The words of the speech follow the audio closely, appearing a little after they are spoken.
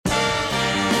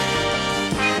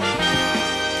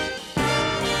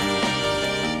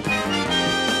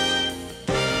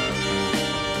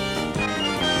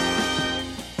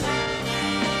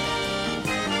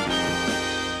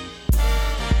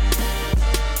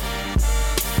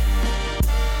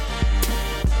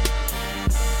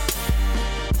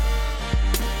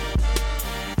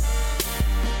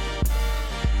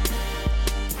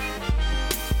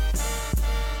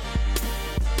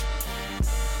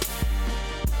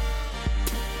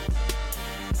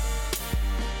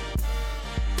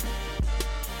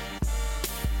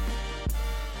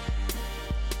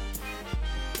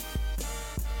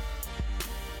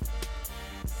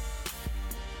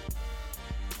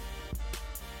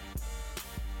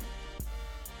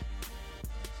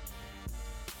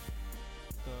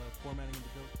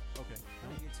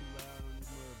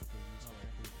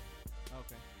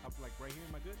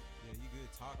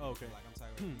talking. Okay. Like I'm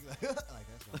talking. Like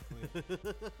that's gonna clip.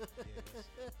 Yeah.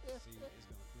 See, it's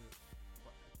gonna clip.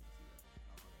 Fuck, I can't see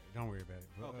that. Oh, okay. Don't worry about it.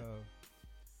 But,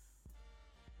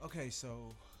 Okay. Okay.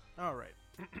 So. All right.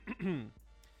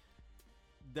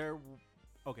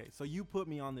 Okay, so you put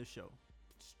me on this show,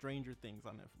 Stranger Things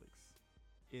on Netflix.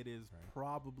 It is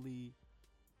probably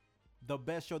the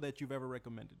best show that you've ever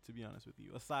recommended, to be honest with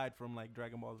you, aside from like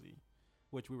Dragon Ball Z,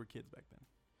 which we were kids back then.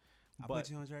 I put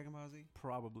you on Dragon Ball Z?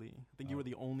 Probably. I think you were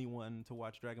the only one to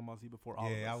watch Dragon Ball Z before all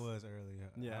of us. Yeah, I was early.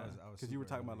 Yeah, because you were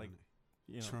talking about like,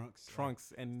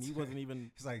 Trunks, and he wasn't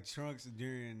even. It's like Trunks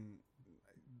during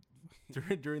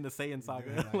the Saiyan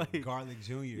saga, like Garlic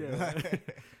Jr. Yeah.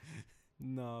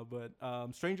 No, but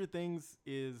Stranger Things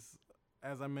is,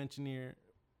 as I mentioned here,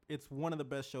 it's one of the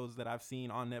best shows that I've seen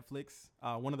on Netflix.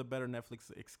 One of the better Netflix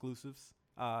exclusives,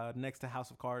 next to House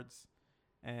of Cards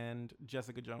and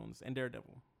Jessica Jones and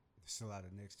Daredevil. It's a lot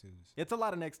of next twos. It's a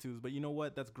lot of next twos, but you know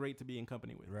what? That's great to be in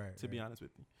company with, to be honest with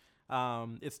you.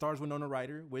 It stars Winona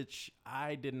Ryder, which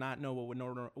I did not know what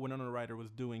Winona Ryder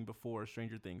was doing before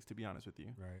Stranger Things, to be honest with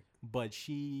you. Right. But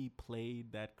she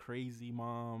played that crazy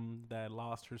mom that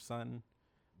lost her son.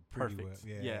 Perfect.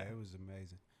 Well. Yeah, it was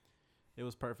amazing. It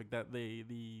was perfect. That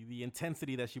the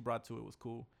intensity that she brought to it was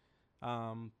cool.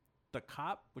 The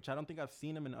cop, which I don't think I've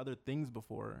seen him in other things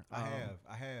before. I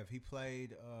have. He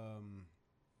played.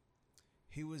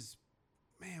 He was,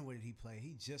 man. What did he play?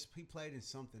 He played in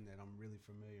something that I'm really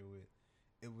familiar with.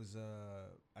 It was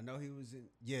I know he was in.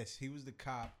 Yes, he was the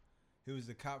cop. He was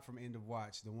the cop from End of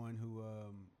Watch, the one who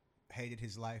hated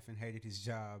his life and hated his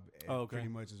job. And pretty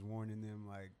much was warning them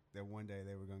like that one day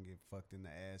they were gonna get fucked in the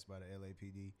ass by the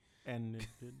LAPD. And it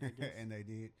did, I guess. And they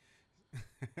did.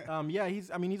 Yeah, he's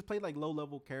played like low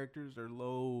level characters or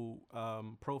low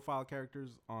profile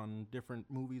characters on different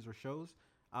movies or shows.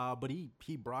 But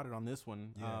he brought it on this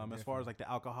one. As far as like the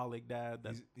alcoholic dad,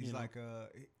 that he's like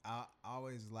I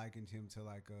always likened him to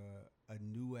like a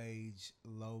new age,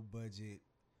 low budget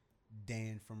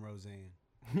Dan from Roseanne.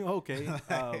 Okay,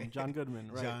 John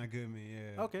Goodman, right? John Goodman,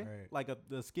 yeah. Okay, right. Like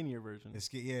the skinnier version.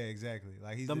 Yeah, exactly.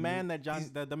 Like he's the man that's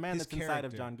inside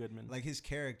of John Goodman. Like his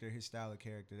character, his style of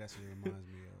character. That's what it reminds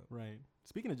me of. Right.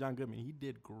 Speaking of John Goodman, he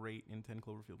did great in 10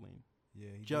 Cloverfield Lane.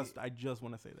 Yeah, I just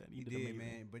want to say that he did amazing.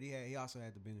 Man. But he also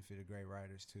had the benefit of great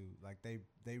writers too. Like they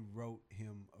wrote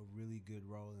him a really good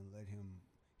role and let him.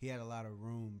 He had a lot of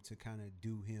room to kind of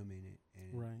do him in it,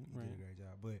 and he did a great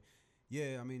job. But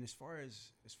yeah, I mean, as far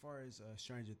as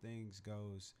Stranger Things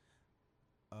goes,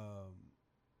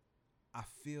 I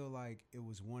feel like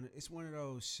it's one of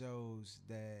those shows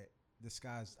that the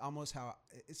sky's almost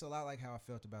it's a lot like how I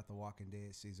felt about The Walking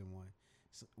Dead season 1.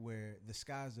 Where the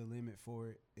sky's the limit for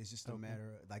it. It's just a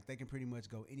matter of, like, they can pretty much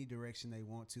go any direction they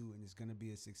want to, and it's going to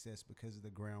be a success because of the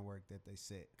groundwork that they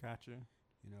set. Gotcha.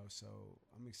 You know, so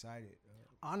I'm excited.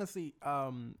 Honestly,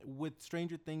 with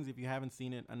Stranger Things, if you haven't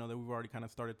seen it, I know that we've already kind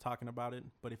of started talking about it,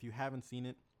 but if you haven't seen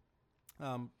it,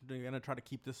 they're going to try to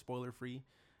keep this spoiler free,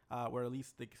 or at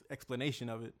least the explanation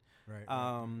of it.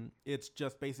 Right. It's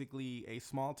just basically a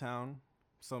small town.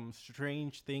 Some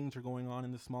strange things are going on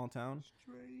in this small town.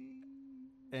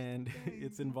 And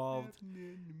it's involving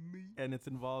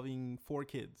 4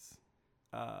 kids.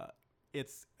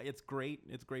 It's great.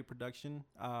 It's great production.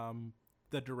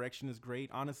 The direction is great.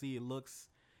 Honestly,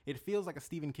 it feels like a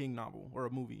Stephen King novel or a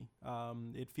movie.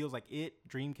 It feels like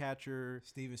Dreamcatcher.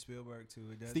 Steven Spielberg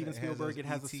too. It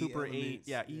has a Super elements. 8.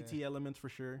 Yeah, ET elements for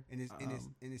sure. And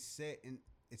it's set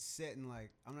in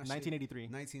like, I'm not 1983.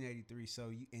 Sure, 1983.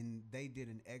 So and they did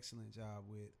an excellent job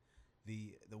with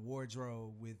the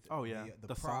wardrobe, with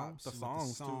the props, the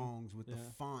songs with the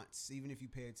fonts. Even if you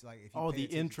pay it to the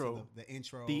intro,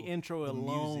 the intro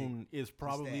alone music, is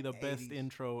probably the best 80s.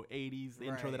 intro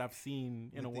intro that I've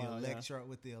seen in a while.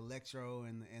 With the electro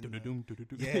and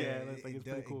it's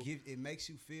pretty cool. It makes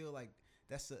you feel like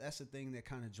that's the thing that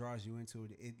kind of draws you into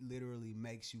it. It literally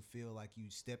makes you feel like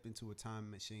you stepped into a time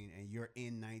machine and you're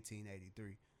in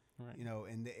 1983. Right. You know,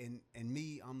 and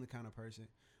me, I'm the kind of person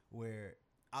where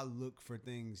I look for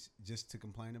things just to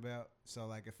complain about. So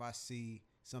like if I see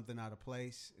something out of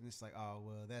place and it's like, oh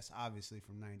well, that's obviously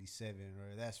from 97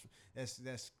 or that's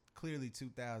clearly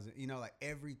 2000. You know, like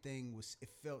everything it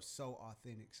felt so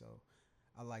authentic. So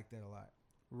I like that a lot.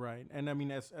 Right. And I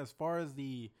mean, as far as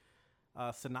the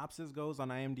synopsis goes on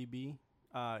IMDb,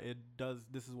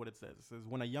 this is what it says. It says,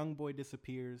 when a young boy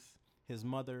disappears, his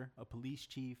mother, a police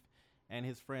chief, and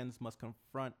his friends must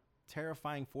confront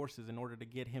terrifying forces in order to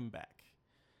get him back.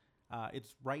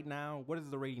 It's right now. What is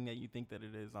the rating that you think that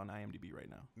it is on IMDb right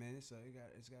now? Man, it's got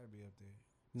to be up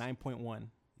there. 9.1.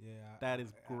 Yeah, that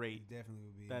is great. It definitely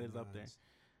would be. That is up there.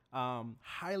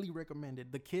 Highly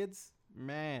recommended. The kids,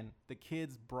 man, the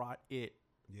kids brought it.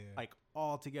 Yeah. Like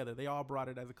all together. They all brought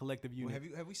it as a collective unit.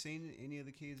 Well, have we seen any of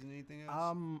the kids in anything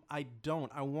else? I don't.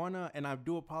 I wanna, and I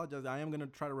do apologize. I am gonna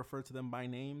try to refer to them by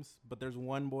names, but there's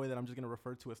one boy that I'm just gonna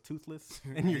refer to as Toothless,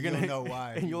 and you'll know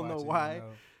why. And you'll know why.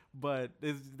 But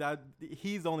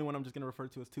he's the only one I'm just gonna refer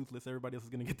to as Toothless. Everybody else is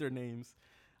gonna get their names.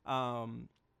 I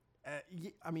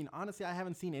mean, honestly, I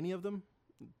haven't seen any of them.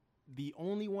 The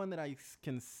only one that I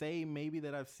can say maybe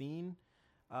that I've seen,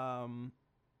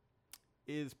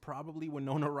 is probably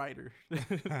Winona Ryder,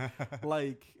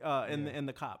 like and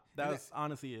the cop. That was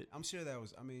honestly it. I'm sure that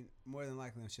was. I mean, more than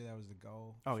likely, I'm sure that was the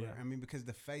goal. Oh yeah. I mean, because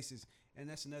the faces, and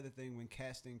that's another thing when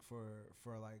casting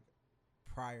for like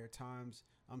prior times.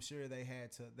 I'm sure they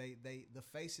had to. The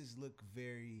faces look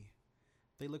very.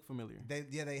 They look familiar.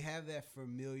 They have that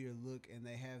familiar look, and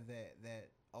they have that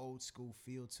old school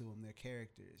feel to them. Their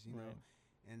characters, you know,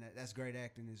 and that's great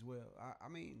acting as well. I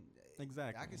mean,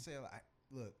 exactly. I can say,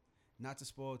 look. Not to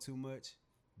spoil too much,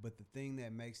 but the thing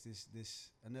that makes this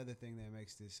another thing that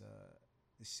makes this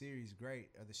series great,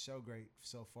 or the show great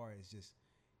so far, is just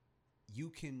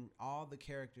all the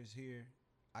characters here.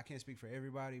 I can't speak for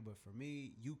everybody, but for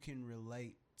me, you can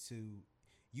relate to,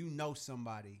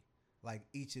 somebody like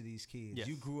each of these kids. Yes.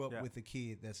 You grew up with a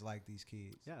kid that's like these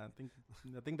kids. Yeah,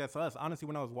 I think that's us. Honestly,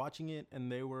 when I was watching it,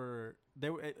 and they were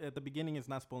at the beginning, it's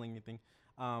not spoiling anything.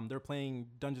 They're playing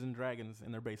Dungeons and Dragons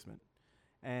in their basement.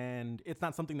 And it's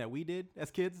not something that we did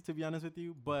as kids, to be honest with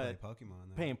you, but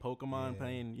playing Pokemon,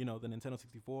 playing, the Nintendo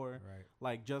 64, right?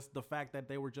 Like just the fact that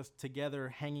they were just together,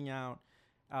 hanging out,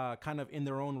 kind of in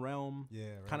their own realm,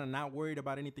 kind of not worried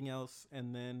about anything else.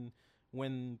 And then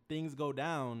when things go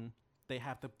down, they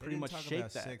have to pretty much shake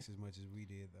about that. Sex as much as we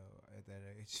did though at that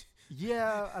age.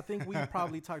 Yeah, I think we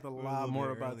probably talked a lot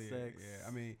more about earlier. sex. Yeah,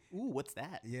 I mean, ooh, what's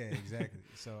that? Yeah, exactly.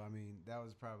 So I mean, that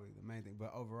was probably the main thing.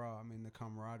 But overall, I mean, the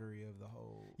camaraderie of the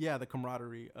whole. Yeah, the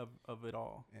camaraderie of it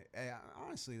all.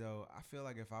 Honestly, though, I feel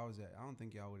like if I was I don't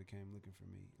think y'all would have came looking for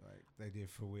me like they did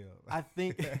for Will. I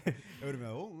think it would have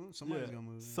been, somebody's gonna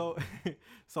move.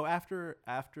 So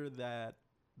after that.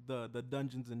 The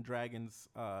Dungeons and Dragons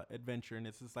adventure, and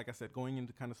it's just, like I said, going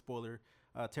into kind of spoiler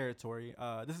territory.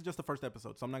 This is just the first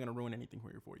episode, so I'm not going to ruin anything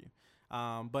here for you.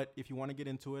 But if you want to get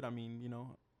into it, I mean,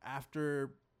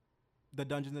 after the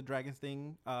Dungeons and Dragons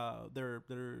thing, their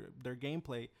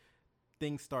gameplay,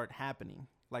 things start happening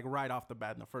like right off the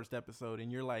bat in the first episode,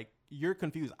 and you're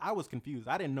confused. I was confused.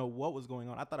 I didn't know what was going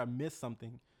on. I thought I missed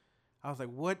something. I was like,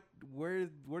 what? Where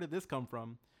did this come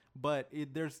from? But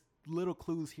there's little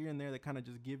clues here and there that kind of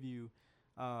just give you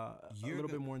a little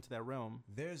bit more into that realm.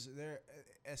 There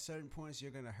at certain points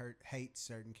you're gonna hate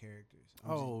certain characters.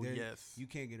 Yes, you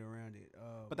can't get around it.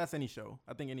 But that's any show.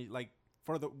 I think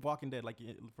for the Walking Dead, like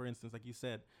for instance, like you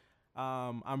said,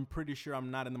 I'm pretty sure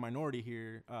I'm not in the minority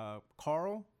here.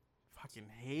 Carl, fucking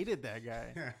hated that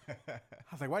guy. I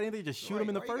was like, why didn't they just shoot him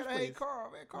in the first place? Hate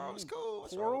Carl, man. Carl was cool.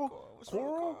 What's Coral? wrong with Carl? What's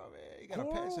wrong with Carl, man? He got a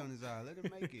patch on his eye. Let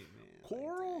him make it, man.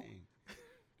 Coral? Like,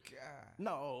 God.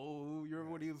 No, you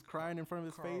remember when he was crying in front of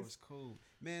his Carl face? Was cool,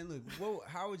 man. Look,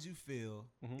 how would you feel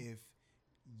if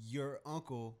your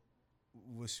uncle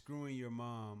was screwing your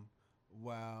mom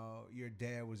while your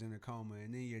dad was in a coma,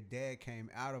 and then your dad came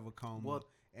out of a coma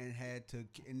and had to,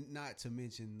 and not to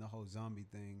mention the whole zombie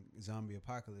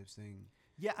apocalypse thing.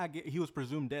 Yeah, he was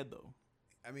presumed dead though.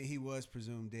 I mean, he was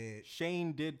presumed dead.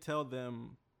 Shane did tell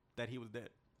them that he was dead.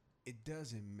 It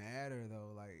doesn't matter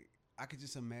though. Like, I could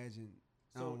just imagine.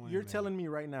 So you're telling me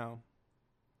right now,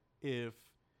 if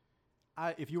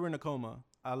you were in a coma,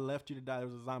 I left you to die, there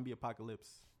was a zombie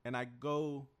apocalypse, and I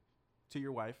go to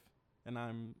your wife, and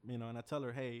and I tell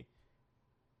her, hey,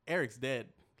 Eric's dead.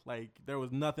 Like, there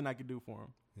was nothing I could do for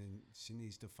him. Then she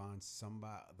needs to find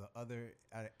somebody,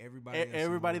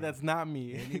 everybody that's not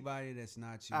me. Anybody that's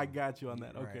not you. I got you on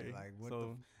that. Right. Okay. Like,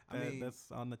 I mean,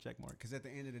 that's on the check mark. Because at the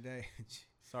end of the day,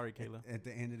 sorry, Kayla. At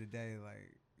the end of the day,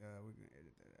 like, we're gonna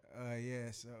edit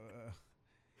that. So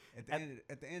at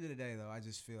the end of the day, though, I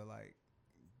just feel like,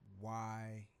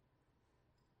 why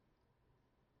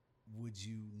would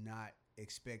you not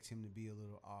expect him to be a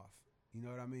little off? You know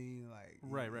what I mean? Like,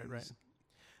 right.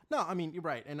 No, I mean, you're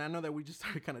right. And I know that we just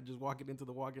started kind of just walking into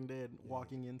The Walking Dead,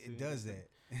 It does that.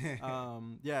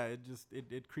 Yeah,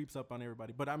 it creeps up on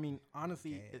everybody. But I mean,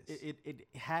 honestly, it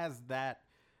has that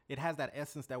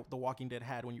essence that The Walking Dead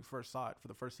had when you first saw it for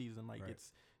the first season. Like,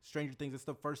 it's Stranger Things. It's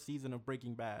the first season of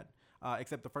Breaking Bad.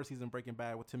 Except the first season of Breaking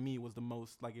Bad, to me, was the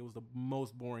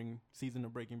most boring season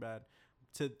of Breaking Bad.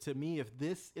 To me, if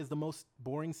this is the most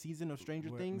boring season of Stranger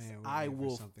Things, I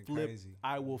will flip.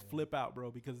 I will flip out,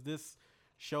 bro, because this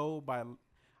show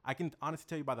I can honestly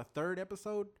tell you by the third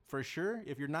episode, for sure,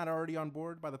 if you're not already on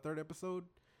board by the third episode,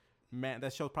 man,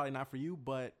 that show's probably not for you.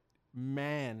 But,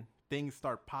 man, things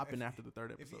start popping after the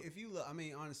third episode. If you love, I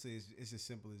mean, honestly, it's as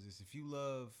simple as this. If you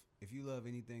love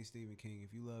anything Stephen King,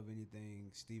 if you love anything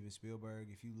Steven Spielberg,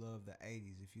 if you love the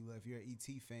 80s, if you're an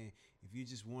E.T. fan, if you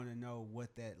just want to know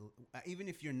what that, even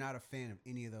if you're not a fan of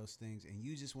any of those things, and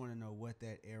you just want to know what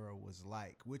that era was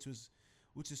like, which is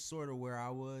sort of where I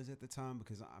was at the time,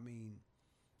 because I mean,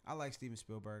 I like Steven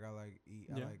Spielberg, I like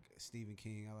Stephen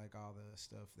King, I like all the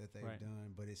stuff that they've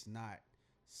done, but it's not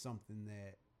something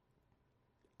that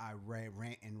I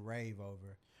rant and rave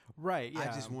over. Right. Yeah.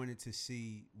 I just wanted to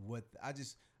see what I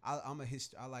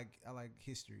like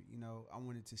history. You know, I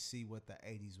wanted to see what the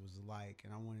 80s was like,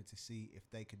 and I wanted to see if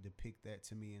they could depict that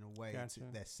to me in a way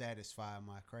that satisfied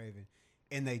my craving.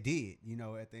 And they did. You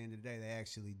know, at the end of the day, they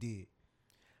actually did.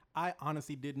 I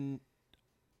honestly didn't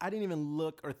even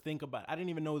look or think about it. I didn't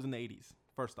even know it was in the 80s,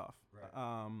 first off.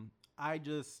 Right. I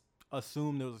just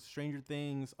assumed there was Stranger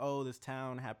Things. Oh, this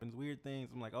town happens weird things.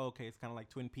 I'm like, oh, okay, it's kind of like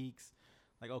Twin Peaks.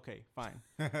 Like, okay, fine.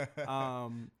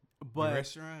 But the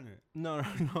restaurant? No.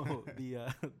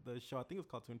 The show, I think it was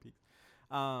called Twin Peaks.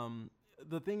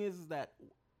 The thing is that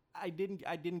I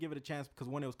didn't give it a chance because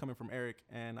one, it was coming from Eric,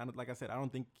 and like I said, I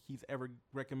don't think he's ever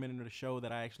recommended a show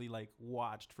that I actually like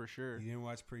watched for sure. You didn't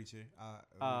watch Preacher?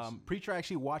 Preacher, I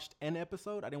actually watched an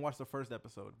episode. I didn't watch the first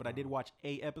episode, but I did watch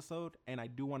a episode, and I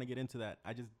do want to get into that.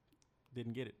 I just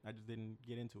didn't get it. I just didn't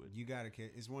get into it. You gotta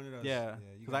catch. It's one of those. Yeah,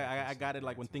 because I got it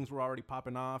like when things were already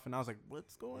popping off, and I was like,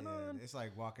 "What's going on?" It's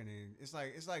like walking in. It's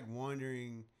like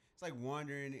wandering. It's like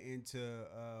wandering into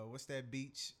what's that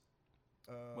beach?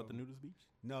 What, the nudist beach?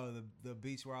 No, the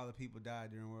beach where all the people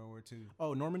died during World War II.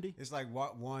 Oh, Normandy. It's like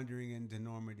wandering into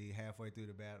Normandy halfway through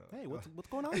the battle. Hey, what's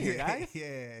going on here, guys? Yeah,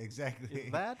 exactly.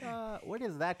 Is that what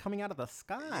is that coming out of the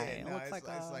sky? Yeah, no, it's like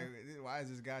why is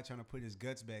this guy trying to put his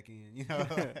guts back in? You know.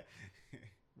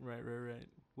 Right.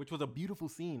 Which was a beautiful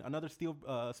scene. Another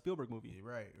Spielberg movie.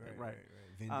 Right.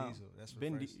 Vin Diesel. That's what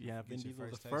Vin Diesel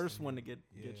was the first one to get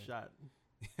shot.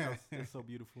 It's so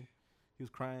beautiful. He was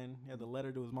crying. He had the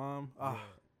letter to his mom.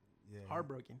 Yeah.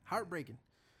 Heartbreaking.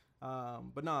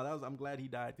 But no, I'm glad he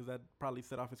died because that probably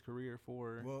set off his career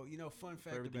for. Well, you know, fun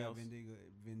fact about Vin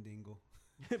Dingle.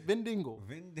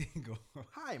 Vin Dingle.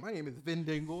 Hi, my name is Vin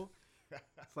Dingle.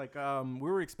 It's like we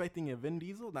were expecting a Vin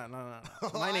Diesel. No.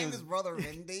 My name is brother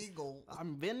Vin Dingle.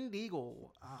 I'm Vin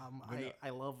Dingle. I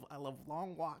love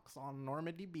long walks on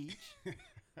Normandy Beach.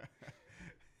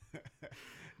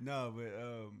 No, but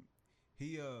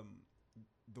he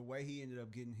the way he ended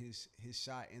up getting his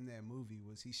shot in that movie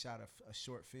was he shot a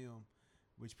short film,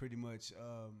 which pretty much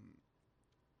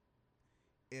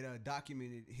it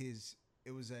documented his.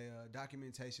 It was a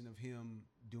documentation of him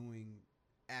doing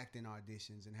acting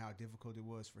auditions and how difficult it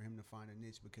was for him to find a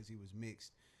niche because he was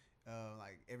mixed.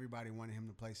 Like everybody wanted him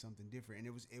to play something different, and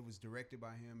it was directed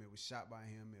by him. It was shot by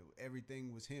him.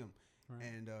 Everything was him. Right.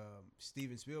 And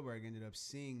Steven Spielberg ended up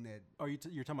seeing that. Oh, you're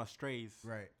talking about Strays,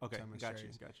 right? Okay, got you.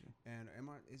 And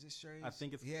is it Strays? I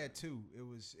think it's. He had two. It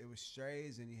was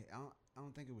Strays, and I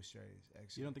don't think it was Strays.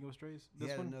 Actually, you don't think it was Strays? He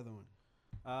had another one.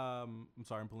 I'm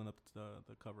sorry, I'm pulling up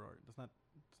the cover art. It's not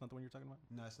the one you're talking about.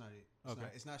 No, it's not it.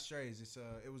 It's not Strays.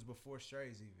 It was before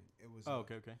Strays even. It was.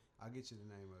 Okay. I'll get you the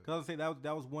name of it. Because I was say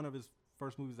that was one of his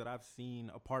first movies that I've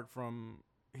seen, apart from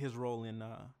his role in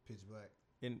Pitch Black.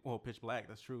 Pitch Black,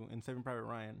 that's true. And Saving Private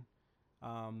Ryan.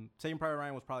 Saving Private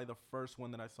Ryan was probably the first one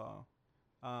that I saw.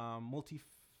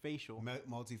 Multifacial.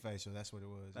 Multifacial, that's what it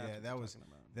was.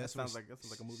 That sounds like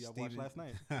a movie I watched last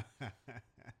night.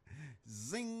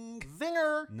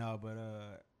 Zinger. No, but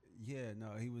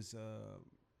he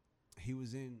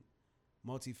was in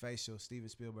Multifacial. Steven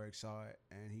Spielberg saw it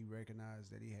and he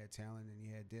recognized that he had talent and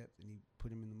he had depth and he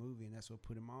put him in the movie and that's what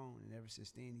put him on. And ever since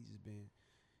then, he's just been,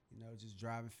 just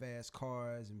driving fast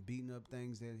cars and beating up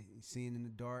things that he's seeing in the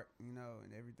dark, and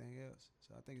everything else.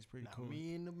 So I think it's pretty cool.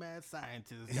 Me and the mad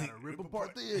scientist gotta rip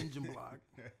apart the engine block.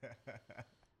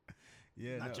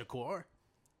 Yeah, not your car.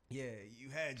 Yeah, you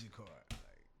had your car. Like,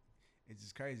 it's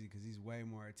just crazy because he's way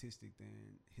more artistic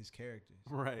than his characters.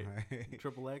 Right.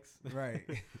 Triple X. Right.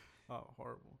 Oh,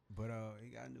 horrible. But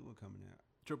he got a new one coming out.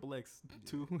 Triple X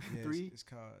 2, yeah, 3. It's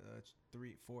called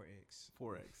 4X.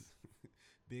 4X.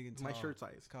 Big and tall. My shirt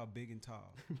size. It's called Big and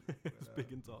Tall. It's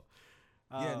big and tall.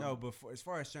 But as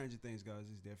far as Stranger Things goes,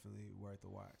 it's definitely worth a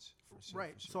watch. For sure,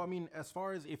 right. For sure. So, I mean, as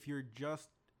far as if you're just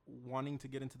wanting to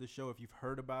get into the show, if you've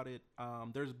heard about it,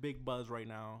 there's big buzz right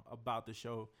now about the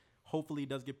show. Hopefully it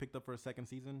does get picked up for a second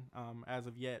season. As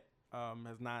of yet,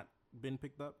 has not been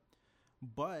picked up.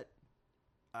 But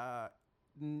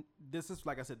this is,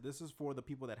 like I said, this is for the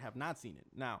people that have not seen it.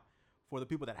 Now, for the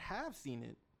people that have seen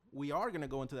it, we are going to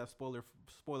go into that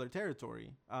spoiler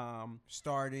territory.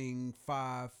 Starting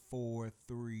 5, 4,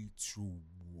 3, 2,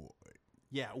 1.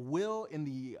 Yeah, Will in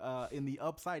the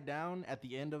Upside Down at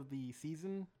the end of the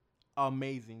season,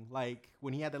 amazing. Like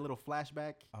when he had that little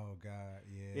flashback. Oh God,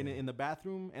 yeah. In the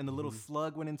bathroom, and the little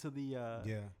slug went into the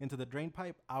into the drain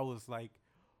pipe. I was like,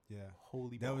 yeah,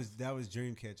 holy. That was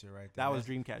Dreamcatcher right there. That was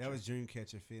Dreamcatcher. That was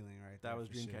Dreamcatcher feeling right there. That was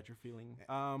Dreamcatcher feeling.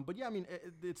 But yeah, I mean,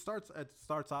 it starts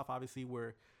off obviously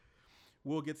where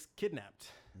Will gets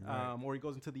kidnapped, or he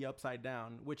goes into the Upside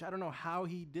Down, which I don't know how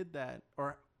he did that,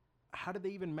 or how did they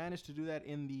even manage to do that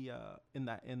in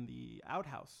the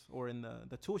outhouse or in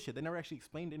the tool shed? They never actually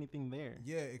explained anything there.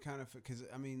 Yeah, it kind of, because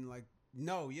I mean, like,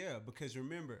 no, yeah, because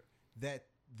remember that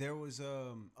there was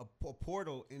a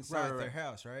portal inside their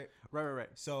house, right? Right.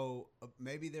 So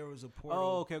maybe there was a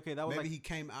portal. Oh, okay. That was maybe he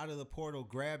came out of the portal,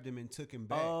 grabbed him, and took him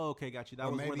back. Oh, okay, got you.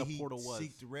 That was where the portal was.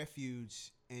 Maybe he sought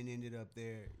refuge and ended up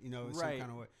there, in some kind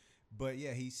of way. But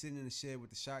yeah, he's sitting in the shed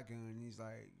with the shotgun, and he's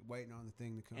like waiting on the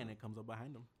thing to come. And it comes up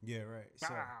behind him. Yeah, right.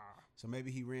 So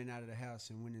maybe he ran out of the house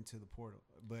and went into the portal.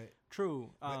 But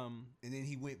true. And then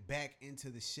he went back into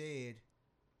the shed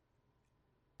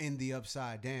in the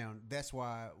Upside Down. That's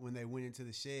why when they went into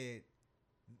the shed,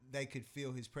 they could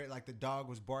feel his presence. Like the dog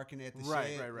was barking at the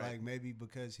shed. Right. Like maybe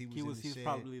because he was in the shed. He was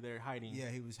probably there hiding. Yeah,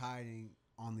 he was hiding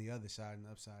on the other side in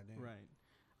the Upside Down.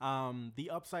 Right. The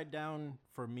Upside Down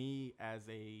for me as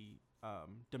a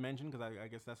dimension, because I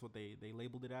guess that's what they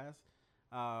labeled it as.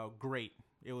 Great.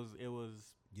 It was.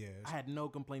 Yeah. I had no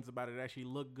complaints about it. It actually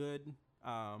looked good,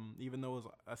 even though it was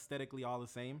aesthetically all the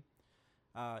same.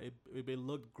 It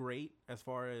looked great as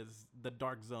far as the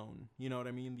dark zone. You know what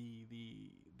I mean?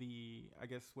 The I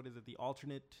guess, what is it? The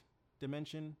alternate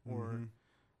dimension, or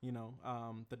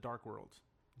the dark world.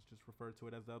 Let's just refer to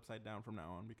it as the Upside Down from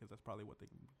now on, because that's probably what they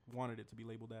wanted it to be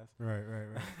labeled as. Right.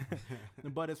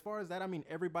 But as far as that, I mean,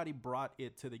 everybody brought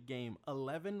it to the game.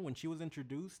 11, when she was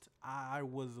introduced, I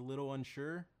was a little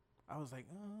unsure. I was like,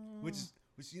 Which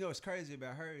what's crazy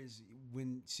about her is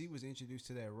when she was introduced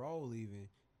to that role, even,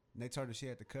 and they told her she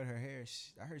had to cut her hair,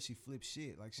 I heard she flipped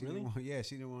shit. Like she really?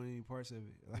 She didn't want any parts of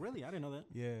it. Like, really? I didn't know that.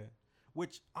 Yeah.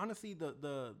 Which honestly,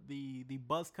 the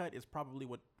buzz cut is probably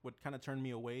what kind of turned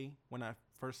me away when I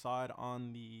first saw it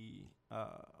on the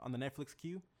Netflix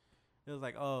queue. It was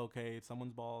like, oh, okay,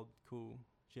 someone's bald, cool,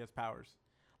 she has powers.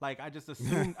 Like I just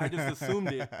assumed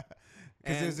it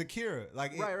because there's Akira.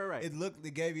 Like right.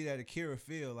 It gave you that Akira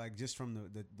feel, like just from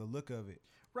the look of it.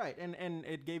 Right, and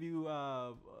it gave you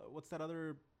what's that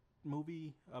other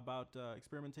movie about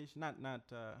experimentation? Not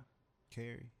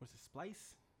Carrie. What's it?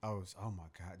 Splice? Oh my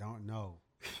God! Don't know.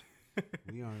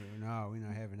 We're not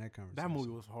having that conversation. That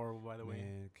movie was horrible, by the way.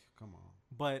 Man, come on.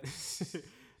 But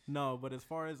no, but as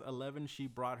far as 11, she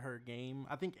brought her game.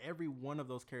 I think every one of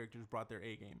those characters brought their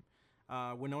A game.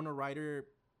 Winona Ryder,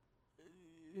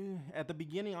 at the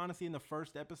beginning, honestly, in the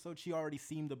first episode, she already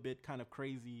seemed a bit kind of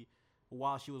crazy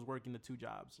while she was working the 2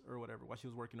 jobs or whatever. While she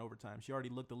was working overtime, she already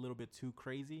looked a little bit too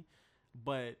crazy.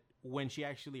 But when she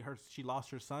actually she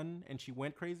lost her son and she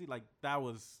went crazy, like that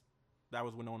was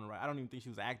Winona Ryder. I don't even think she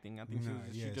was acting. I think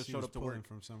she just showed up to work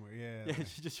from somewhere. Yeah, yeah,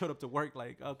 she just showed up to work.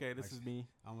 Like, okay, this is me.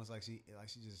 Almost like she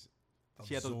just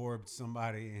absorbed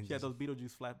somebody, and she had those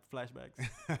Beetlejuice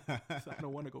flashbacks. So I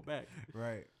don't want to go back.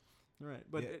 Right.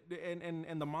 But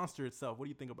and the monster itself. What do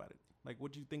you think about it? Like,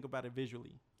 what do you think about it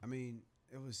visually? I mean,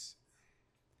 it was.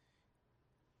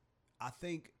 I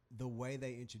think the way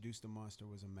they introduced the monster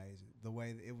was amazing. The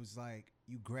way it was like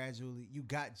you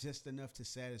got just enough to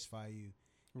satisfy you.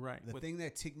 Right. The thing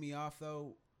that ticked me off,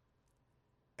 though,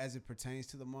 as it pertains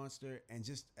to the monster and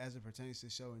just as it pertains to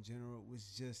the show in general,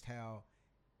 was just how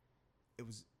it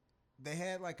was. They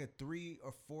had like a 3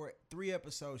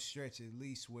 episode stretch at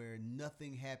least where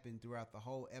nothing happened throughout the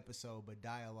whole episode but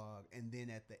dialogue, and then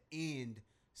at the end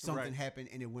something happened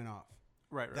and it went off.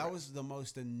 Right. That was the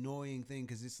most annoying thing,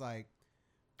 because it's like,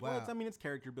 wow. Well, it's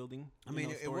character building. I mean,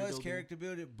 it was character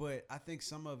building, but I think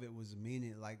some of it was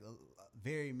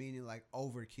very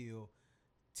overkill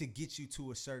to get you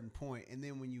to a certain point. And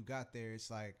then when you got there,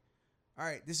 it's like, all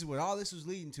right, this is what all this was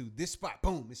leading to. This spot,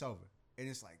 boom, it's over. And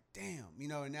it's like, damn,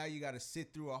 and now you got to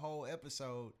sit through a whole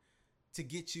episode to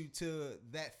get you to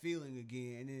that feeling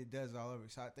again. And then it does it all over.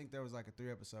 So I think there was like a 3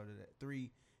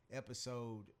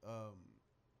 episode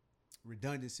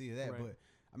redundancy of that. Right. But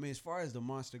I mean, as far as the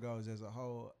monster goes as a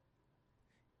whole,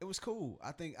 it was cool.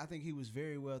 I think he was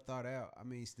very well thought out. I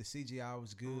mean, the CGI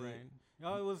was good. Right.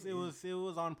 Oh, it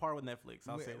was on par with Netflix.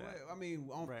 I'll say that. I mean,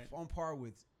 on par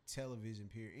with television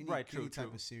period, any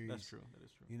type of series. That's true. That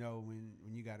is true. You know, when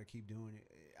you got to keep doing it,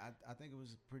 I think it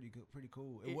was pretty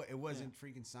cool. It wasn't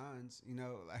freaking Signs, you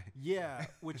know, like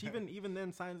which even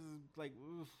then Signs is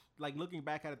like looking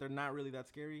back at it, they're not really that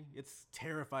scary. It's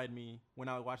terrified me when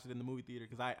I watched it in the movie theater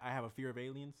because I have a fear of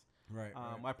aliens. Right.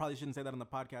 I probably shouldn't say that on the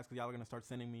podcast because y'all are gonna start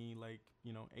sending me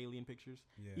alien pictures.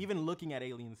 Yeah. Even looking at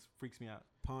aliens freaks me out.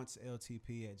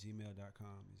 PonceLTP@gmail.com.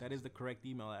 That is the correct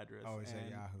email address. Oh, it's at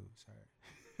Yahoo. Sorry.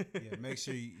 Yeah, make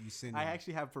sure you send. I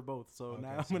actually have for both, so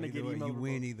now I'm gonna get email. You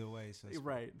win either way. So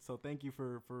right. So thank you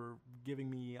for giving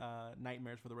me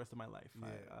nightmares for the rest of my life. Yeah.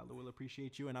 I will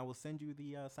appreciate you, and I will send you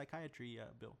the psychiatry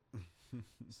bill.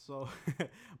 So,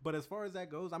 but as far as that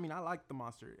goes, I mean, I like the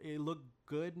monster. It looked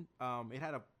good. It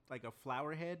had a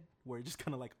flower head where it just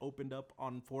kind of like opened up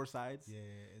on 4 sides. Yeah,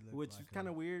 which is kind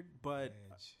of weird, but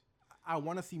I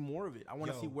want to see more of it. I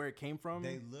want to see where it came from.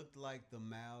 They looked like the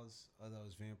mouths of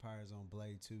those vampires on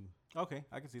Blade 2. Okay,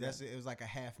 I can see that. It was like a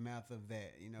half mouth of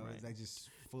that, you know. Right. They just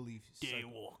fully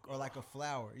Daywalker. Or like a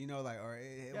flower, you know, like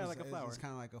it was like a flower. It's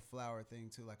kind of like a flower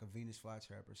thing too, like a Venus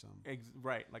flytrap or something.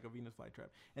 Right, like a Venus flytrap,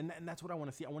 and that's what I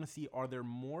want to see. I want to see, are there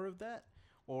more of that,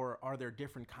 or are there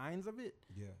different kinds of it?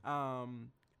 Yeah.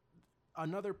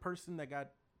 Another person that got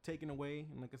taken away,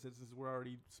 and like I said, since we're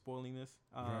already spoiling this,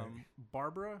 right.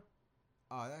 Barbara.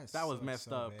 Oh, that was messed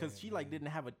up because she didn't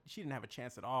have a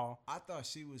chance at all. I thought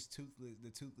she was the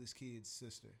toothless kid's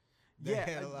sister. They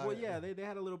had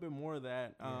a little bit more of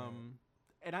that.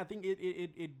 And I think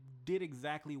it did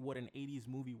exactly what an 80s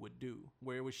movie would do,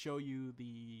 where it would show you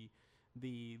the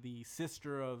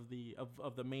sister of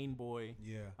the main boy.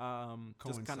 Yeah.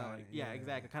 Just kind of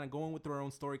exactly, kind of going with their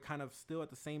own story, kind of still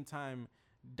at the same time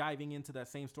diving into that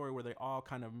same story where they all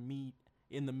kind of meet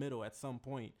in the middle at some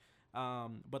point.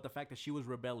 But the fact that she was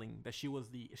rebelling, that she was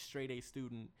the straight A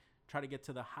student, try to get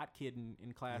to the hot kid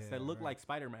in class that looked like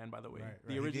Spider-Man, by the way. Right.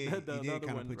 The original, he did the other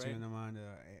kind one, of put right? you in the mind of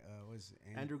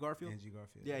Andrew Garfield. Andrew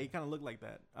Garfield. Yeah, he kind of looked like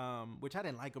that. Which I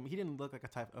didn't like him. He didn't look like a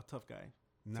tough guy.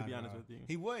 To be honest with you,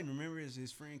 he wasn't. Remember,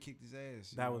 his friend kicked his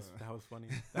ass. That was funny.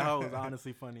 That was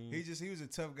honestly funny. He was a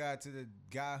tough guy to the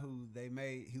guy who they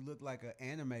made. He looked like an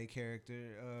anime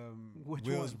character.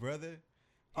 Will's brother.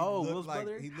 Will's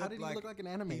brother. How did he look like an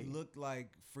anime? He looked like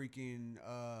freaking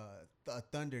a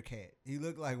Thundercat. He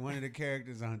looked like one of the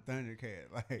characters on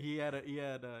Thundercat. Like he had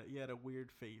a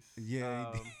weird face.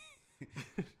 Yeah.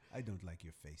 I don't like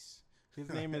your face.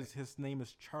 His name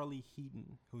is Charlie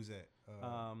Heaton. Who's that?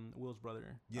 Will's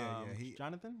brother. Yeah.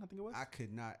 Jonathan, I think it was. I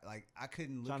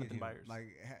couldn't look Jonathan at him. Byers. Like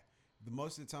the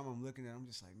most of the time I'm looking at him, I'm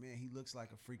just like, man, he looks like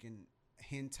a freaking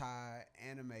hentai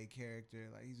anime character.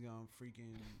 Like he's gonna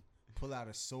freaking pull out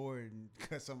a sword and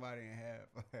cut somebody in half.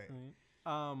 Like,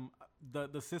 right.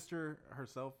 The sister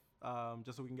herself,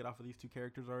 just so we can get off of these two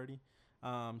characters already,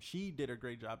 she did a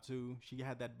great job too. She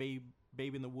had that babe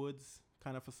in the woods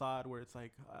kind of facade where it's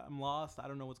like, I'm lost, I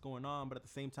don't know what's going on, but at the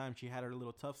same time she had her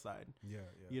little tough side. Yeah.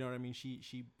 You know what I mean? She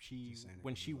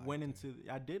when she went into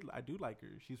I do like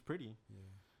her. She's pretty.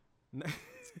 Yeah.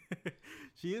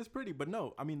 She is pretty, but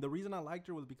no, I mean the reason I liked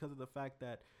her was because of the fact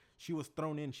that she was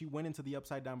thrown in. She went into the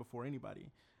Upside Down before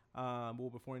anybody.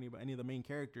 Before any of the main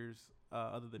characters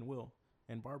other than Will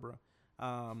and Barbara.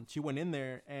 She went in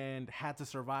there and had to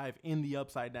survive in the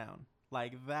Upside Down.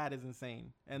 Like, that is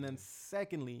insane. And then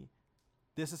secondly,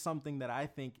 this is something that I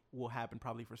think will happen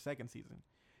probably for second season.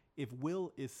 If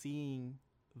Will is seeing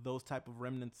those type of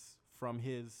remnants from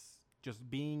his just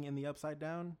being in the Upside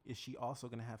Down, is she also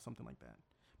going to have something like that?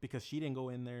 Because she didn't go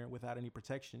in there without any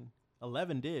protection.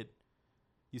 11 did.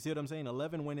 You see what I'm saying?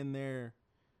 11 went in there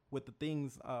with the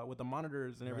things, with the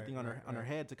monitors and everything on her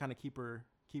head to kind of keep her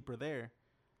there.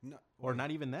 No, or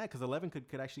not even that, because 11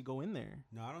 could actually go in there.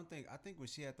 No, I don't think. I think when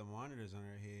she had the monitors on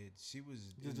her head, she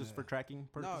was just for tracking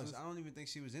purposes. No, I don't even think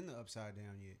she was in the Upside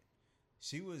Down yet.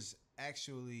 She was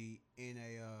actually in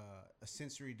a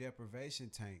sensory deprivation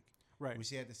tank. Right. When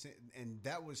she had and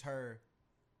that was her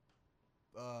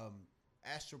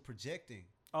astral projecting.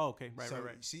 Oh, okay. Right.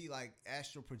 She like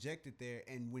astral projected there,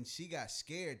 and when she got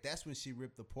scared, that's when she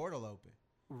ripped the portal open.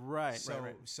 Right.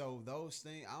 So those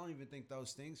things, I don't even think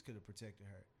those things could have protected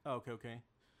her. Okay.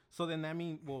 So then that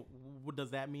mean,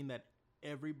 does that mean that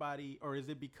everybody, or is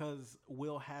it because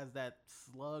Will has that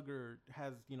slug or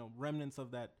has, remnants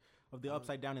of the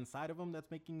Upside Down inside of him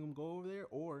that's making him go over there?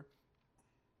 Or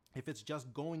if it's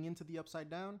just going into the Upside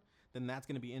Down, then that's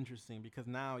going to be interesting, because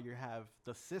now you have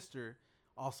the sister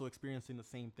also experiencing the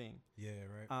same thing. Yeah,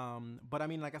 right. But I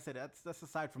mean, like I said, that's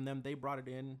aside from them. They brought it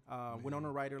in.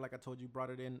 Winona Ryder, like I told you, brought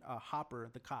it in. Hopper,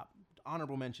 the cop,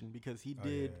 honorable mention, because he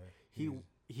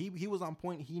he was on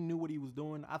point. He knew what he was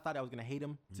doing. I thought I was gonna hate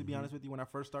him, to be honest with you, when I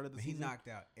first started the season. He knocked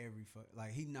out every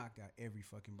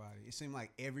fucking body. It seemed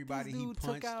like everybody he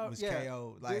punched was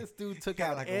KO'd. Like, this dude took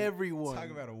out like everyone. Talk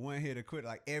about a one-hitter quit.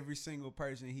 Like every single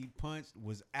person he punched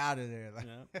was out of there. Like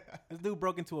this dude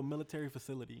broke into a military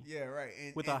facility. Yeah, right.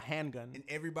 With a handgun. And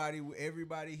everybody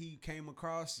he came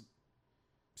across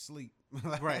sleep.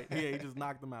 Right. Yeah, he just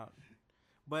knocked them out.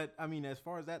 But I mean, as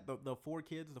far as that, the four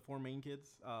main kids,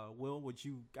 Will, which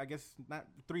I guess not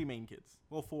 3 main kids.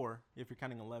 Well, 4 if you're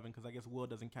counting 11, because I guess Will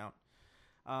doesn't count.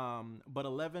 But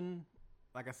 11,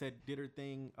 like I said, did her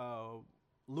thing.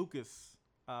 Lucas,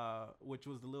 which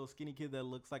was the little skinny kid that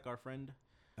looks like our friend.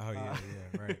 Oh yeah,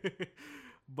 right.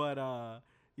 But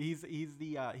he's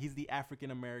the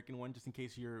African American one, just in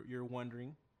case you're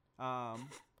wondering.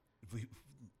 Nobody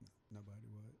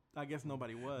was. I guess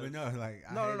nobody was. But no, like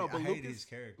but I Lucas, hated his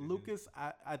character. Lucas,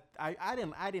 I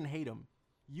didn't hate him.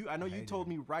 I know you told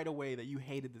me right away that you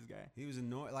hated this guy. He was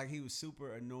annoying. Like, he was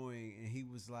super annoying, and he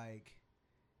was like,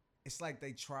 it's like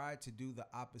they tried to do the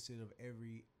opposite of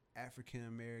every African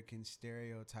American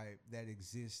stereotype that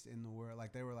exists in the world.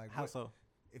 Like, they were like, how so?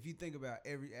 If you think about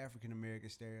every African American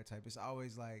stereotype, it's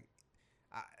always like,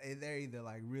 they're either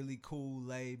like really cool,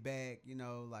 laid back,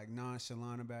 like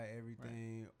nonchalant about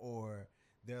everything, right, or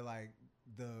they're like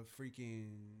the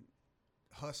freaking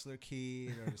hustler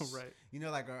kid, or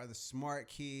right, like or the smart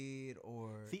kid, or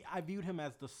see, I viewed him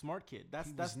as the smart kid.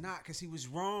 That's not, because he was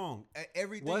wrong.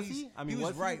 Everything was he? I mean, he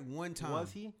was right one time.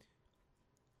 Was he?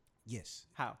 Yes.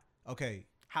 How? Okay.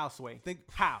 How, Sway?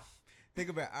 How? Think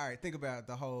about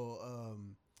the whole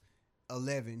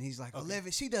 11. He's like, okay.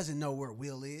 11, she doesn't know where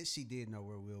Will is. She did know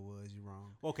where Will was. You're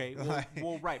wrong. Okay.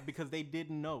 Well, right, because they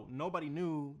didn't know. Nobody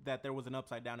knew that there was an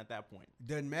upside down at that point.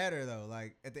 Doesn't matter though.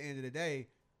 Like, at the end of the day,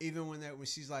 even when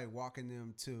she's like walking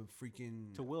them to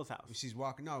Will's house. When she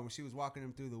was walking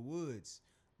them through the woods,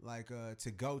 like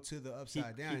to go to the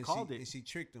upside down. He called it. And she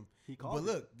tricked him. He called it.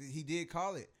 But look, he did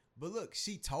call it. But look,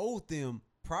 she told them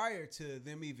prior to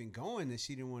them even going that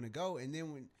she didn't want to go. And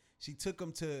then when she took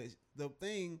them to the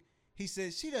thing, he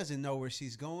said she doesn't know where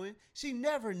she's going. She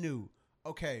never knew.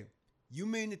 Okay, you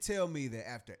mean to tell me that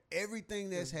after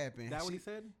everything that's happened? Is that what he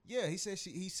said? Yeah, he said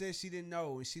she didn't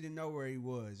know, and she didn't know where he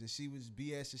was, and she was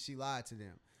BS, and she lied to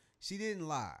them. She didn't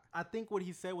lie. I think what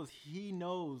he said was she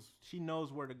knows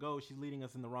where to go. She's leading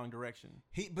us in the wrong direction.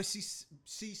 But she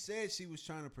said she was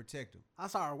trying to protect him. I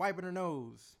saw her wiping her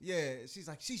nose. Yeah, she's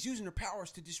like, she's using her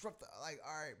powers to disrupt the, like,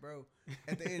 all right, bro.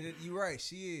 At the end of you're right,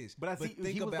 she is. But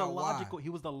he was the logical. He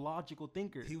was the logical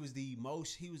thinker. He was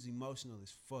emotional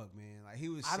as fuck, man. Like, he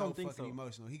was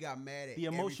emotional. He got mad at the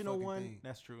emotional every one. Thing.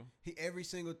 That's true. Every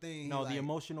single thing. No, the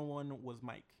emotional one was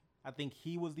Mike. I think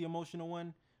he was the emotional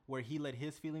one, where he let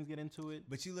his feelings get into it.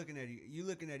 But you looking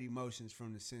at emotions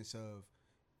from the sense of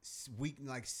weak,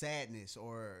 like sadness,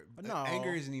 or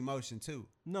anger is an emotion too.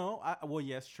 No,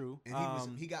 yes, true.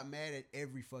 And he got mad at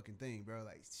every fucking thing, bro.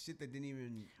 Like shit that didn't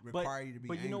even require you to be.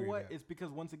 But you know what? About. It's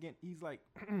because once again he's like,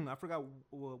 I forgot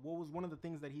what was one of the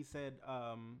things that he said,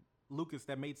 Lucas,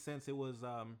 that made sense. It was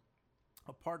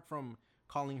apart from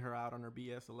calling her out on her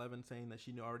BS 11, saying that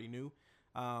she already knew.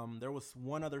 There was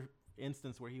one other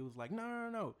instance where he was like,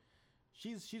 no,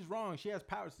 she's wrong, she has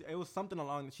powers. It was something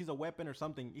along, she's a weapon or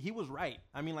something. He was right.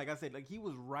 I mean, like I said, like, he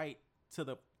was right to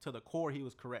the core. He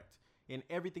was correct in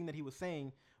everything that he was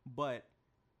saying, but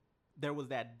there was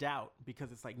that doubt,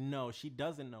 because it's like, no, she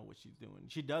doesn't know what she's doing.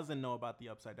 She doesn't know about the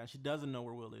upside down. She doesn't know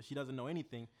where Will is. She doesn't know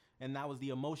anything. And that was the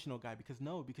emotional guy, because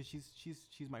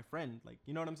she's my friend. Like,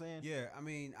 you know what I'm saying? Yeah, I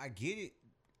mean, I get it.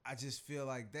 I just feel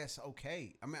like that's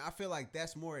okay. I mean, I feel like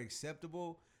that's more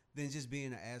acceptable than just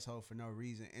being an asshole for no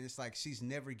reason. And it's like, she's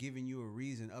never given you a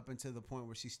reason up until the point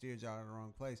where she steered y'all in the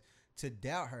wrong place to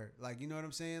doubt her. Like, you know what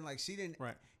I'm saying? Like, she didn't.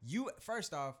 Right. You,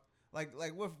 first off, like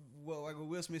what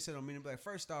Will Smith said on Men in Black,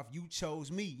 first off, you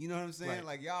chose me. You know what I'm saying? Right.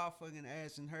 Like, y'all fucking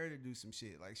asking her to do some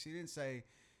shit. Like, she didn't say,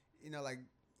 like,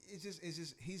 it's just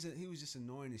he was just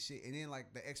annoying as shit. And then,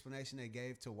 like, the explanation they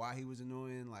gave to why he was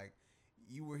annoying, like,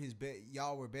 you were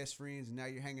y'all were best friends, and now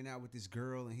you're hanging out with this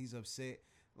girl, and he's upset.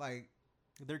 Like,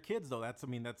 they're kids though. That's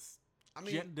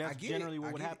generally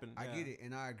what would happen. I get it,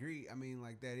 and I agree. I mean,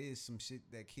 like, that is some shit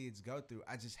that kids go through.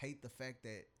 I just hate the fact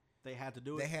that they had to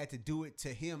do it. They had to do it to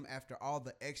him after all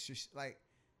the extra. Like,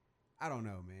 I don't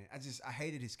know, man. I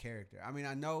hated his character. I mean,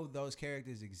 I know those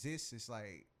characters exist. It's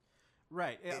like,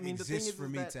 right. I mean, the thing is for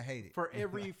me to hate it. For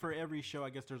every show, I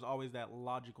guess there's always that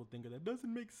logical thinker that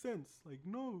doesn't make sense. Like,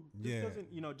 no, this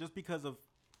doesn't. Just because of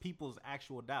people's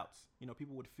actual doubts.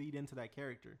 People would feed into that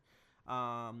character.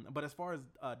 But as far as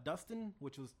Dustin,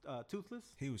 which was Toothless,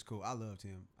 he was cool. I loved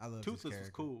him. I loved Toothless his was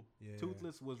cool. Yeah,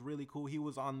 Toothless was really cool. He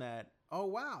was on that. Oh